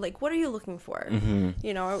looking for?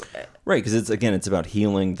 Right, because it's about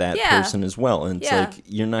healing that person as well. And it's like,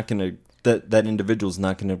 you're not gonna, that individual's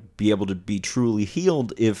not gonna be able to be truly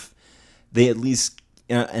healed if they at least,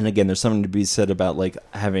 and again, there's something to be said about like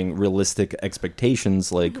having realistic expectations.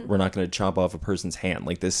 Like we're not going to chop off a person's hand.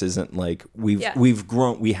 Like this isn't like we've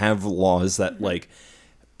grown, we have laws that like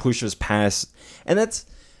push us past. And that's,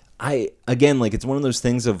 like, it's one of those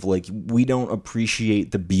things of like, we don't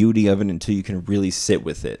appreciate the beauty of it until you can really sit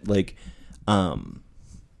with it. Like,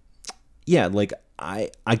 like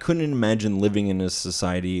I couldn't imagine living in a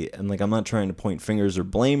society, and like, I'm not trying to point fingers or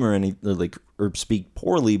blame or speak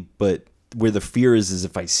poorly, but where the fear is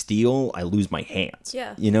if I steal, I lose my hands.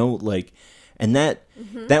 Yeah. Like, and that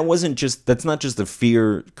wasn't just, that's not just a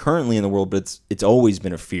fear currently in the world, but it's always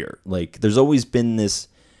been a fear. Like, there's always been the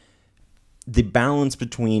balance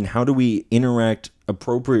between how do we interact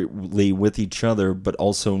appropriately with each other, but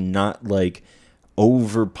also not like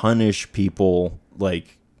over punish people,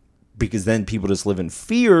 like, because then people just live in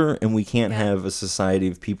fear, and we can't have a society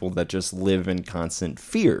of people that just live in constant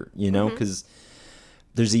fear, because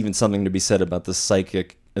there's even something to be said about the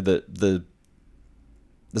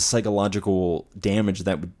psychological damage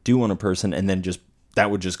that would do on a person, and then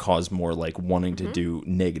that would just cause more like wanting to do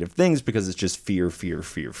negative things, because it's just fear.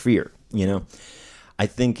 I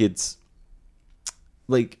think it's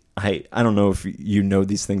like, I don't know if you know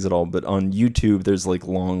these things at all, but on YouTube there's like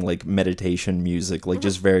long like meditation music, like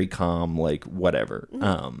just very calm, like whatever.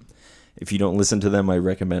 If you don't listen to them, I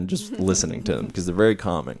recommend just listening to them, because they're very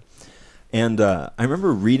calming. And I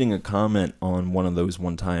remember reading a comment on one of those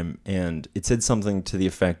one time, and it said something to the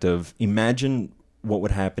effect of, imagine what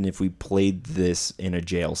would happen if we played this in a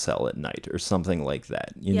jail cell at night, or something like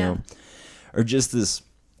that, you know? Or just this,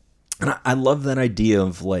 and I love that idea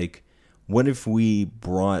of like, what if we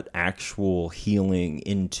brought actual healing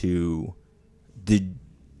into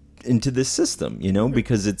this system,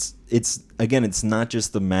 because it's again, it's not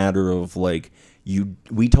just the matter of like,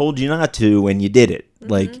 we told you not to and you did it.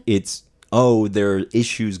 Like, it's, oh, there are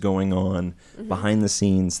issues going on behind the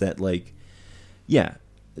scenes that like,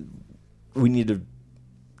 we need to,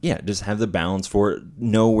 just have the balance for it,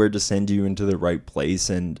 know where to send you into the right place.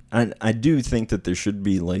 And I do think that there should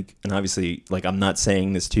be like, and obviously, like, I'm not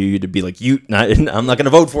saying this to you to be like, I'm not going to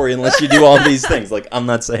vote for you unless you do all these things. Like, I'm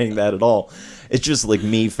not saying that at all. It's just like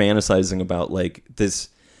me fantasizing about like this,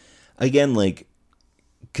 again, like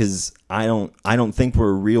because I don't think we're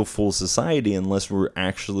a real full society unless we're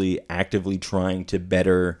actually actively trying to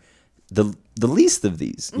better the least of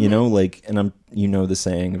these, you know, like, and the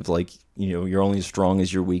saying of like, you're only as strong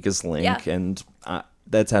as your weakest link, and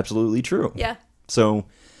that's absolutely true. Yeah. So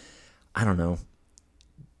I don't know.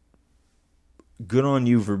 Good on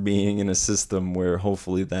you for being in a system where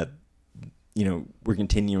hopefully that, we're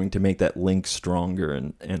continuing to make that link stronger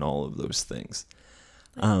and all of those things.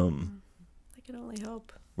 I can only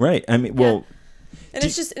hope. Right. I mean, well, and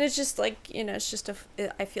it's just like,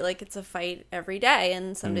 I feel like it's a fight every day,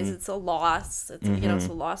 and some days it's a loss. It's, it's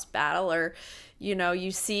a lost battle, or,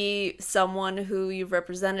 you see someone who you've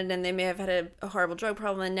represented and they may have had a horrible drug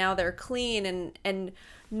problem and now they're clean, and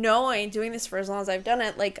doing this for as long as I've done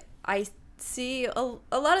it, like I see a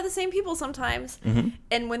lot of the same people sometimes,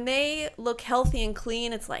 and when they look healthy and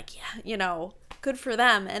clean, it's like, good for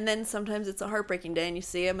them. And then sometimes it's a heartbreaking day and you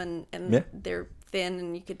see them and they're thin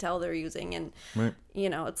and you could tell they're using, and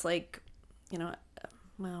it's like,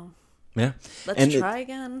 well, let's try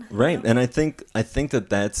again. Right. And I think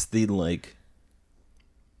that's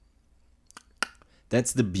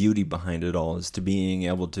that's the beauty behind it all, is to being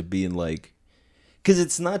able to be like, because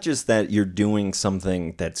it's not just that you're doing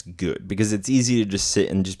something that's good, because it's easy to just sit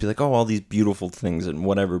and just be like, oh, all these beautiful things and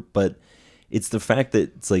whatever, but it's the fact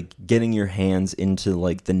that it's like getting your hands into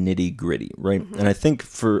like the nitty gritty, right? And I think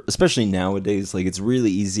especially nowadays, like it's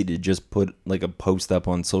really easy to just put like a post up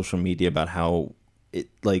on social media about how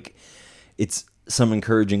it's some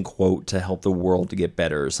encouraging quote to help the world to get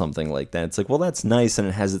better or something like that. It's like, well, that's nice and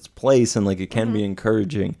it has its place and like it can be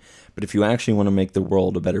encouraging, but if you actually want to make the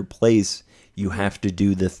world a better place, you have to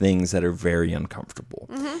do the things that are very uncomfortable.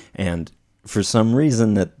 And for some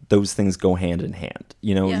reason that those things go hand in hand.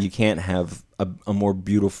 You can't have a more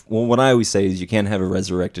beautiful... Well, what I always say is you can't have a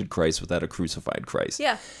resurrected Christ without a crucified Christ.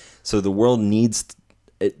 Yeah. So the world needs...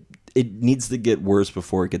 It needs to get worse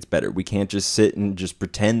before it gets better. We can't just sit and just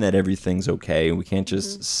pretend that everything's okay. We can't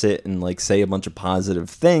just sit and like say a bunch of positive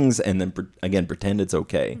things and then again pretend it's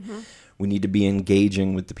okay. We need to be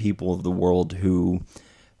engaging with the people of the world who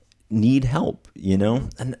need help,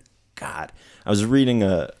 And God, I was reading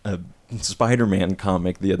a Spider-Man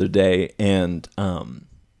comic the other day, and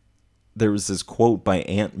there was this quote by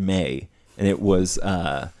Aunt May, and it was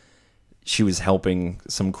she was helping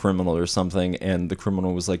some criminal or something, and the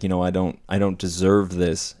criminal was like, I don't deserve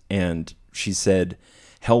this, and she said,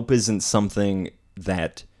 help isn't something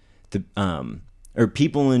that or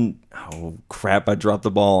people in, oh crap, I dropped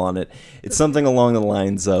the ball on it. It's something along the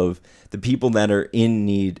lines of the people that are in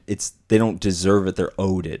need, they don't deserve it, they're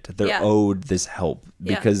owed it. They're owed this help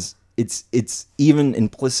because it's even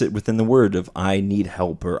implicit within the word of I need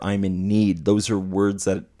help or I'm in need. Those are words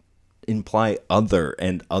that imply other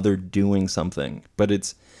doing something, but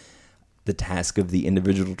it's the task of the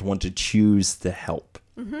individual to want to choose to help.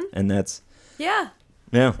 And that's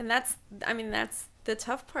and that's the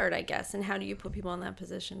tough part, I guess. And how do you put people in that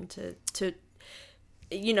position to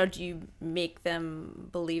do you make them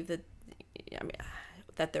believe that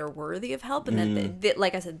that they're worthy of help, and that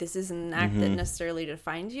like I said, this isn't an act that necessarily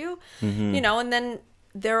defines you, and then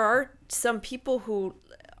there are some people who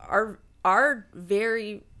are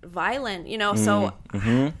very violent, so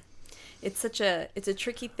it's a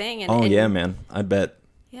tricky thing. And man, I bet.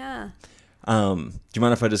 Yeah. Do you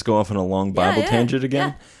mind if I just go off on a long Bible tangent again?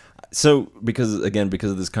 Yeah. So because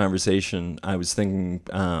of this conversation, I was thinking,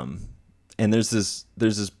 and there's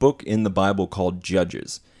this book in the Bible called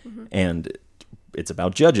Judges, and it's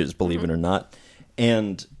about judges, believe it or not.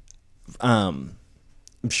 And I'm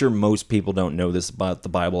sure most people don't know this about the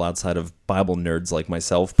Bible outside of Bible nerds like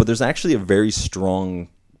myself, but there's actually a very strong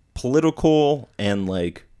political and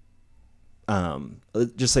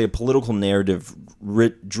just say a political narrative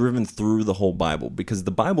driven through the whole Bible, because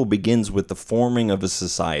the Bible begins with the forming of a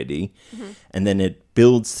society, and then it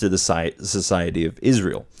builds to the society of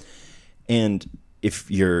Israel. And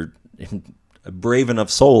if you're a brave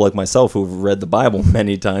enough soul like myself who've read the Bible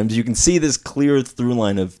many times, you can see this clear through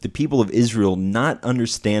line of the people of Israel not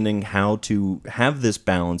understanding how to have this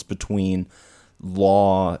balance between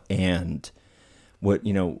law and what,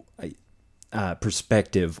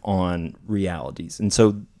 perspective on realities. And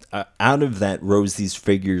so out of that rose these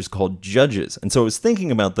figures called judges. And so I was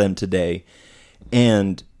thinking about them today,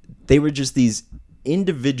 and they were just these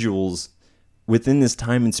individuals within this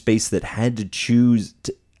time and space that had to choose,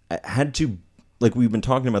 like we've been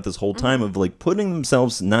talking about this whole time, of like putting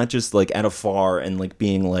themselves not just like at afar and like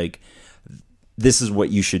being like, this is what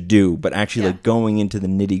you should do, but actually like going into the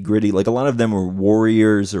nitty gritty. Like a lot of them were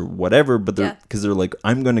warriors or whatever, but they're like,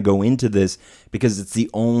 I'm going to go into this because it's the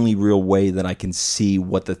only real way that I can see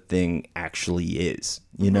what the thing actually is,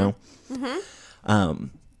 you know?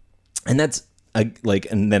 And that's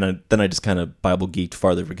and then I just kind of Bible geeked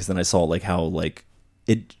farther, because then I saw like how like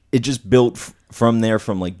it just built from there,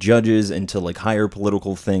 from like judges into like higher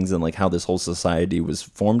political things, and like how this whole society was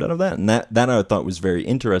formed out of that. And that I thought was very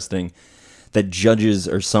interesting, that judges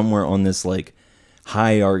are somewhere on this like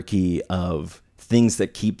hierarchy of things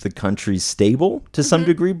that keep the country stable to some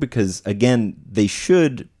degree, because again, they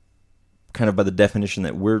should, kind of by the definition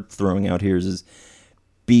that we're throwing out here, is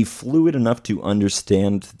be fluid enough to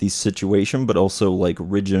understand the situation, but also like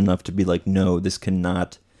rigid enough to be like, no, this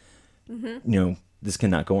cannot, you know, this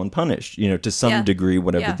cannot go unpunished, you know, to some degree,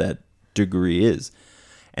 whatever that degree is.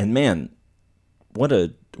 And man, what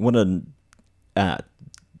a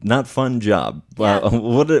not fun job. I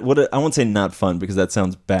won't say not fun, because that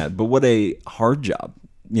sounds bad, but what a hard job,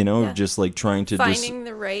 you know, just like trying to finding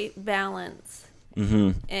the right balance.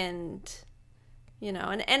 And you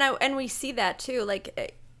know, and we see that too,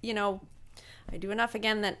 like, you know, I do enough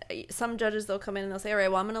again that some judges, they'll come in and they'll say, all right,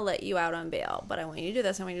 well, I'm going to let you out on bail, but I want you to do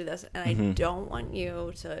this, I want you to do this, and I don't want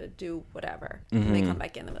you to do whatever. And they come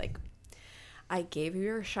back in and they're like, I gave you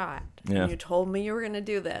your shot, and you told me you were going to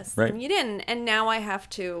do this, and you didn't, and now I have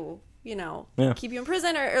to, you know, keep you in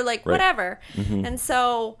prison or like whatever. And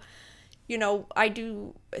so, you know, I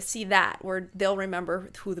do see that where they'll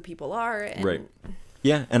remember who the people are. And,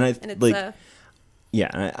 and it's like...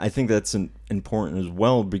 I think that's important as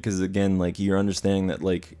well, because again, like, you're understanding that,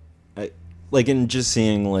 like, in just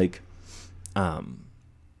seeing, like,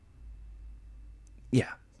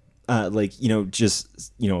 like, you know,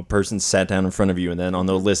 just, you know, a person sat down in front of you, and then on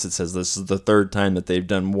their list it says this is the third time that they've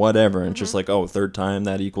done whatever, and just like, oh, third time,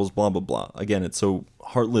 that equals blah, blah, blah. Again, it's so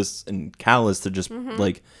heartless and callous to just,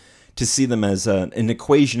 like, to see them as an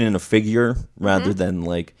equation and a figure rather than,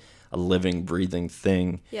 like, a living, breathing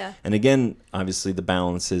thing. Yeah. And again, obviously the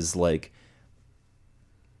balance is like,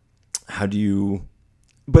 how do you,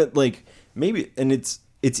 but like maybe, and it's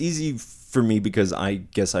easy for me because I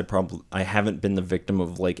guess I haven't been the victim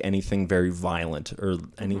of like anything very violent or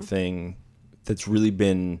anything that's really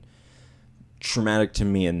been traumatic to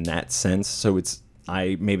me in that sense. So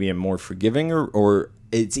I maybe am more forgiving, or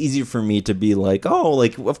it's easier for me to be like, oh,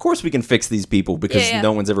 like, of course we can fix these people because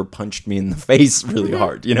no one's ever punched me in the face really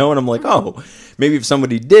hard, you know? And I'm like, oh, maybe if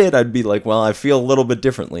somebody did, I'd be like, well, I feel a little bit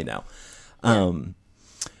differently now.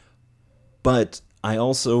 But I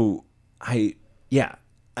also, and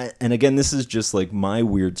again, this is just like my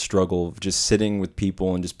weird struggle of just sitting with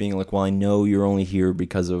people and just being like, well, I know you're only here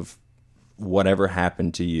because of whatever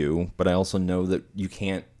happened to you, but I also know that you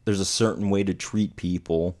can't, there's a certain way to treat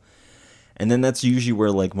people. And then that's usually where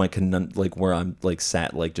like where I'm like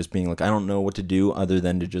sat, like just being like, I don't know what to do other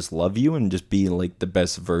than to just love you and just be like the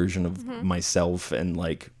best version of myself. And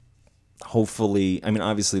like, hopefully, I mean,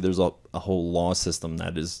 obviously there's a whole law system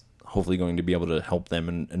that is hopefully going to be able to help them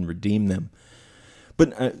and redeem them.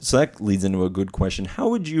 But so that leads into a good question. How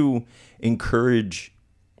would you encourage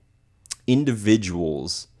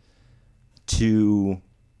individuals to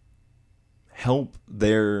help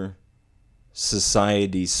their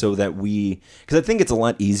society so that because I think it's a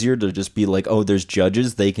lot easier to just be like, oh, there's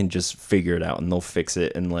judges, they can just figure it out and they'll fix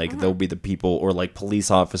it, and like they'll be the people, or like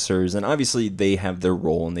police officers, and obviously they have their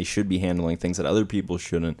role and they should be handling things that other people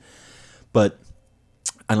shouldn't. But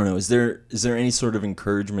I don't know, is there any sort of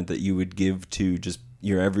encouragement that you would give to just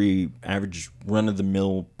your average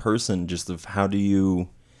run-of-the-mill person, just of how do you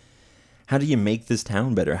make this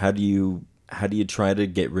town better? How do you try to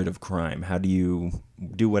get rid of crime? How do you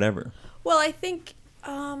do whatever? Well, I think,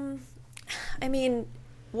 I mean,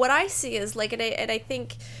 what I see is like, and I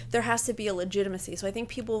think there has to be a legitimacy. So I think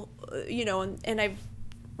people, you know, and I've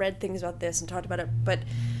read things about this and talked about it, but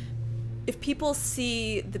if people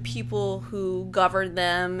see the people who govern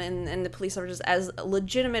them and the police officers as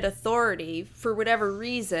legitimate authority for whatever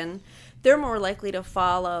reason, they're more likely to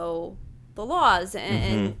follow the laws.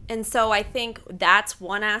 And so I think that's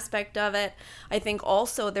one aspect of it. I think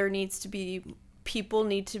also people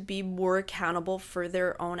need to be more accountable for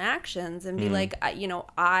their own actions and be like, you know,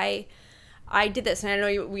 I did this. And I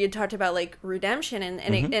know we had talked about like redemption,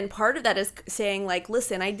 and part of that is saying like,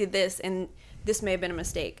 listen, I did this and this may have been a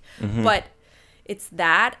mistake. But it's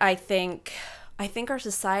that I think our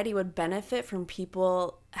society would benefit from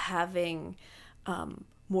people having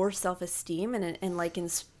more self-esteem and like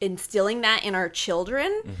instilling that in our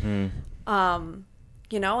children.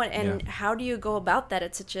 You know, and how do you go about that?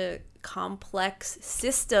 It's such a complex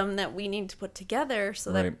system that we need to put together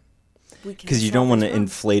so that we can, because you don't want to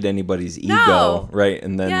inflate anybody's ego, right?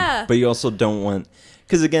 And then but you also don't want,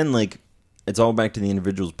 because again, like, it's all back to the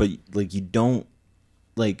individuals, but like, you don't,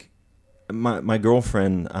 like, my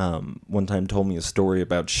girlfriend one time told me a story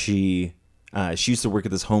about she used to work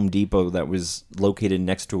at this Home Depot that was located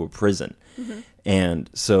next to a prison. And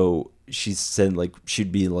so she said, like,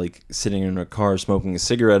 she'd be, like, sitting in her car smoking a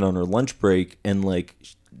cigarette on her lunch break, and, like,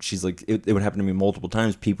 she's like, it would happen to me multiple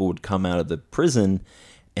times. People would come out of the prison,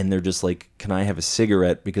 and they're just like, can I have a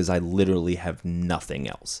cigarette? Because I literally have nothing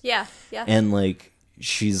else. Yeah. And, like,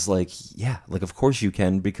 she's like, yeah, like, of course you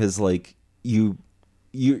can, because, like, you're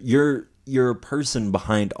a person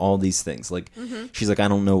behind all these things. Like, she's like, I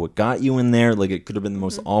don't know what got you in there. Like, it could have been the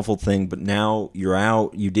most awful thing, but now you're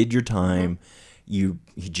out. You did your time. You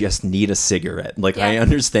just need a cigarette. Like, I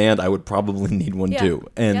understand. I would probably need one too.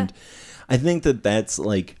 And I think that that's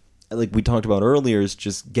like we talked about earlier, is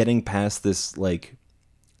just getting past this, like,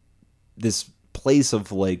 this place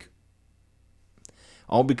of, like,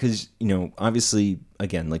 all because, you know, obviously,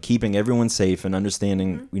 again, like, keeping everyone safe and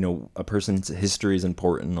understanding, you know, a person's history is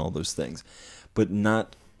important and all those things. But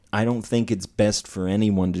I don't think it's best for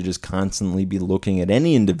anyone to just constantly be looking at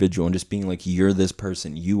any individual and just being like, you're this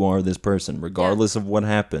person, you are this person, regardless of what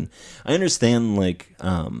happened. I understand, like,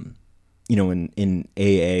 you know, in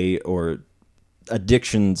AA or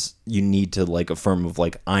addictions, you need to, like, affirm of,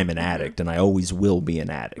 like, I'm an addict and I always will be an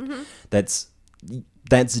addict.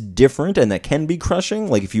 That's different, and that can be crushing,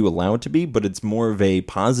 like, if you allow it to be, but it's more of a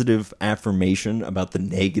positive affirmation about the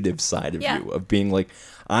negative side of you, of being like,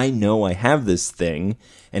 I know I have this thing,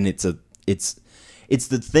 and it's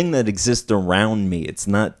the thing that exists around me. It's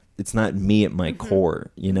not me at my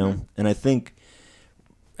core, you know? And I think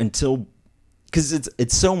because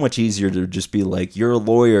it's so much easier to just be like, you're a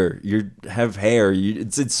lawyer, you have hair,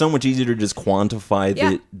 it's so much easier to just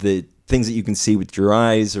quantify the things that you can see with your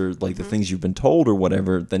eyes, or, like, the things you've been told or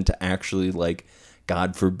whatever, than to actually, like,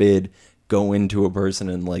 God forbid, go into a person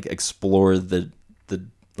and, like, explore the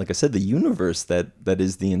like I said, the universe that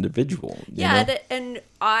is the individual. You know? And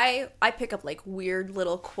I pick up, like, weird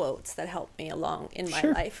little quotes that help me along in my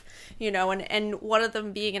life, you know, and one of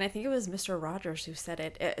them being, and I think it was Mr. Rogers who said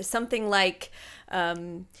it, something like,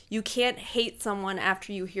 you can't hate someone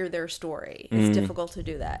after you hear their story. It's difficult to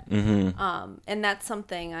do that. And that's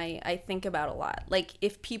something I think about a lot. Like,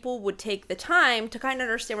 if people would take the time to kind of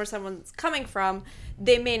understand where someone's coming from,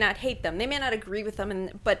 they may not hate them. They may not agree with them,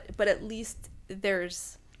 but at least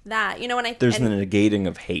there's that, you know, there's the negating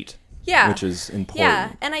of hate, which is important.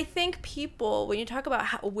 Yeah, and I think people, when you talk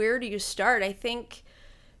about where do you start, I think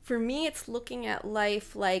for me it's looking at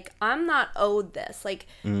life like, I'm not owed this. Like,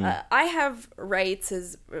 I have rights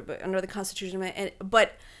as under the Constitution,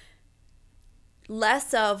 but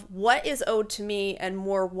less of what is owed to me and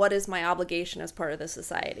more what is my obligation as part of the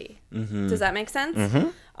society. Does that make sense?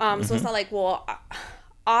 So it's not like, well,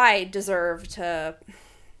 I deserve to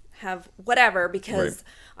have whatever because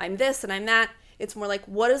I'm this and I'm that. It's more like,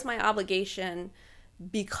 what is my obligation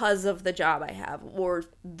because of the job I have or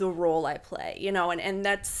the role I play, you know, and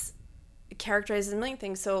that's characterized as a million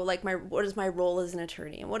things. So, like, what is my role as an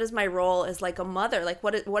attorney, and what is my role as, like, a mother? Like,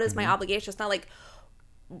 what is my obligation? It's not like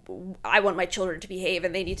I want my children to behave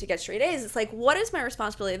and they need to get straight A's. It's like, what is my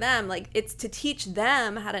responsibility to them? Like, it's to teach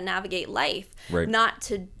them how to navigate life, not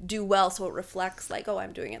to do well so it reflects like, oh,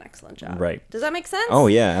 I'm doing an excellent job. Right. Does that make sense? Oh,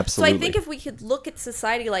 yeah, absolutely. So I think if we could look at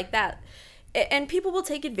society like that, and people will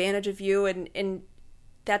take advantage of you, and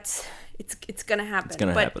that's it's going to happen. It's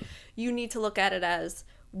going to happen. You need to look at it as,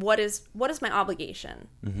 what is my obligation?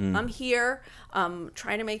 I'm here,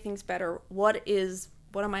 trying to make things better. What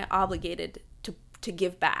am I obligated to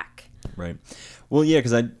give back? Right. Well, yeah,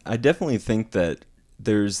 because I definitely think that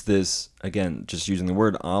there's this, again, just using the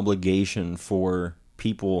word obligation for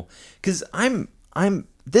people, because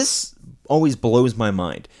this always blows my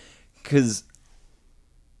mind, because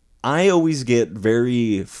I always get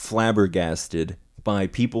very flabbergasted by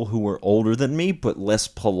people who are older than me but less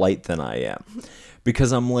polite than I am,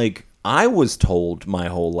 because I'm like, I was told my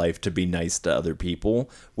whole life to be nice to other people,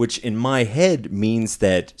 which in my head means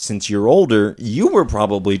that since you're older, you were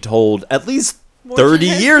probably told at least 30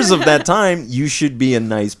 years of that time you should be a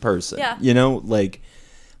nice person. Yeah. You know, like,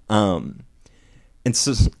 and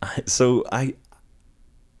so I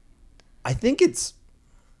think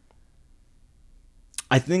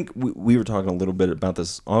I think we were talking a little bit about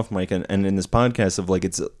this off mic and in this podcast of, like,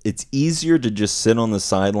 it's easier to just sit on the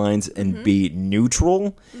sidelines and be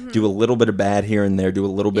neutral, do a little bit of bad here and there, do a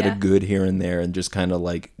little bit of good here and there, and just kind of,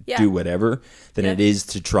 like, do whatever, than it is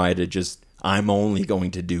to try to just, I'm only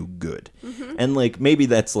going to do good. And, like, maybe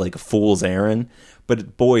that's, like, a fool's errand,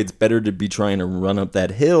 but boy, it's better to be trying to run up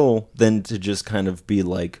that hill than to just kind of be,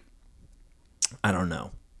 like, I don't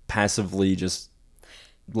know, passively just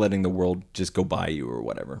letting the world just go by you or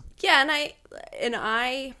whatever. Yeah, and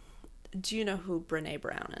I do you know who Brene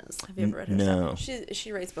Brown is? Have you ever read her No. stuff?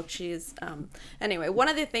 She writes books. She's anyway, one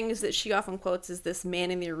of the things that she often quotes is this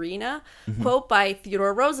 "Man in the Arena" quote by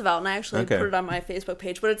Theodore Roosevelt, and I actually put it on my Facebook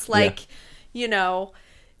page. But it's like, you know,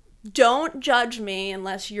 don't judge me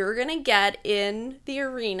unless you're gonna get in the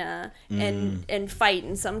arena and fight.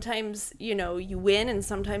 And sometimes, you know, you win, and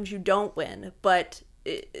sometimes you don't win. But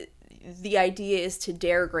the idea is to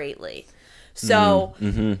dare greatly. So.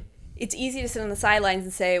 It's easy to sit on the sidelines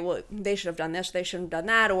and say, well, they should have done this, they shouldn't have done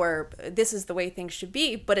that, or this is the way things should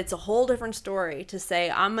be. But it's a whole different story to say,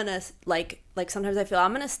 I'm going to, like sometimes I feel I'm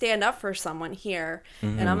going to stand up for someone here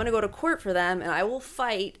and I'm going to go to court for them and I will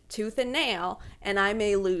fight tooth and nail and I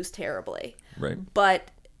may lose terribly. Right. But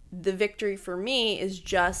the victory for me is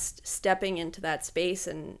just stepping into that space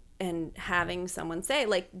and having someone say,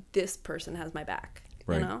 like, this person has my back,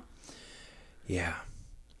 right. You know? Yeah.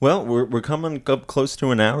 Well, we're coming up close to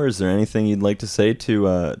an hour. Is there anything you'd like to say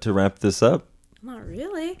to wrap this up? Not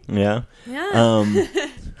really. Yeah. Yeah.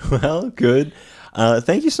 Well, good.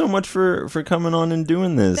 Thank you so much for coming on and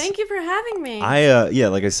doing this. Thank you for having me.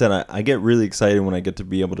 Like I said, I get really excited when I get to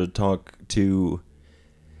be able to talk to.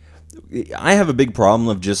 I have a big problem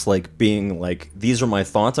of just like being like, these are my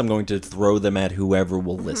thoughts. I'm going to throw them at whoever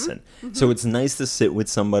will listen. So it's nice to sit with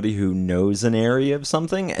somebody who knows an area of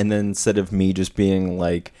something, and then instead of me just being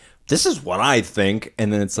like, this is what I think,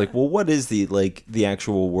 and then it's like, well, what is the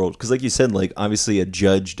actual world? Because like you said, like obviously a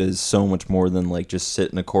judge does so much more than like just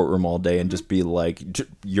sit in a courtroom all day and just be like,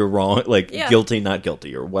 you're wrong, like guilty, not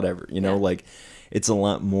guilty, or whatever. You know, like it's a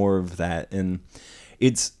lot more of that, and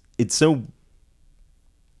it's so.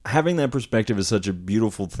 Having that perspective is such a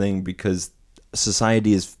beautiful thing because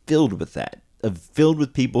society is filled with that, filled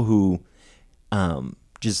with people who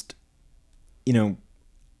just, you know,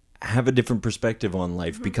 have a different perspective on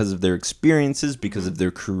life because of their experiences, because of their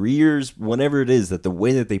careers, whatever it is, that the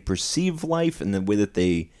way that they perceive life and the way that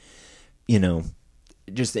they, you know,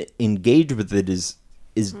 just engage with it is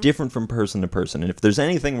different from person to person. And if there's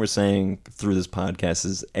anything we're saying through this podcast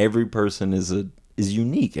is every person is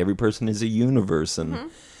unique. Every person is a universe. And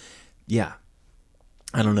yeah,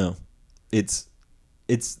 I don't know. There's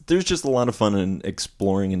just a lot of fun in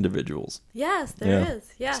exploring individuals. Yes, there is.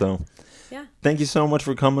 Yeah. So, thank you so much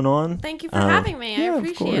for coming on. Thank you for having me. I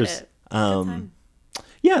appreciate it. Good time.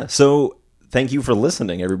 Yeah. So thank you for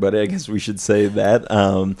listening, everybody. I guess we should say that.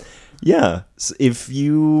 If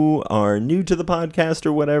you are new to the podcast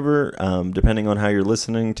or whatever, depending on how you're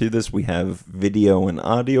listening to this, we have video and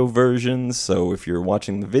audio versions. So if you're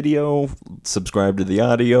watching the video, subscribe to the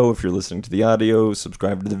audio. If you're listening to the audio,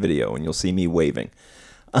 subscribe to the video, and you'll see me waving.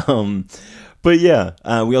 But yeah,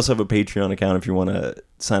 we also have a Patreon account if you want to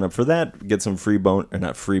sign up for that. Get some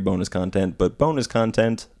not free bonus content, but bonus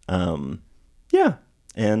content. And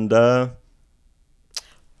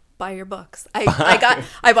buy your books.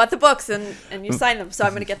 I bought the books and you signed them, so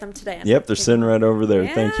I'm going to get them today. Yep, they're sitting right over there.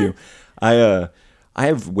 Yeah. Thank you. I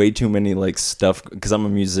have way too many like stuff because I'm a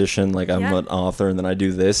musician, like I'm an author, and then I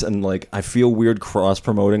do this, and like I feel weird cross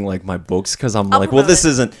promoting like my books because I'm like, well, this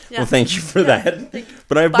isn't. Yeah. Well, thank you for that.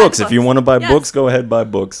 But I have books. If you want to buy books, go ahead, buy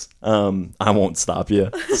books. I won't stop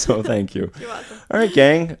you. So thank you. You're welcome. All right,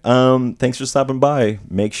 gang. Thanks for stopping by.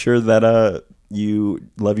 Make sure that you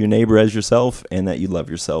love your neighbor as yourself and that you love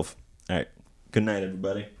yourself. All right. Good night,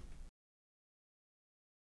 everybody.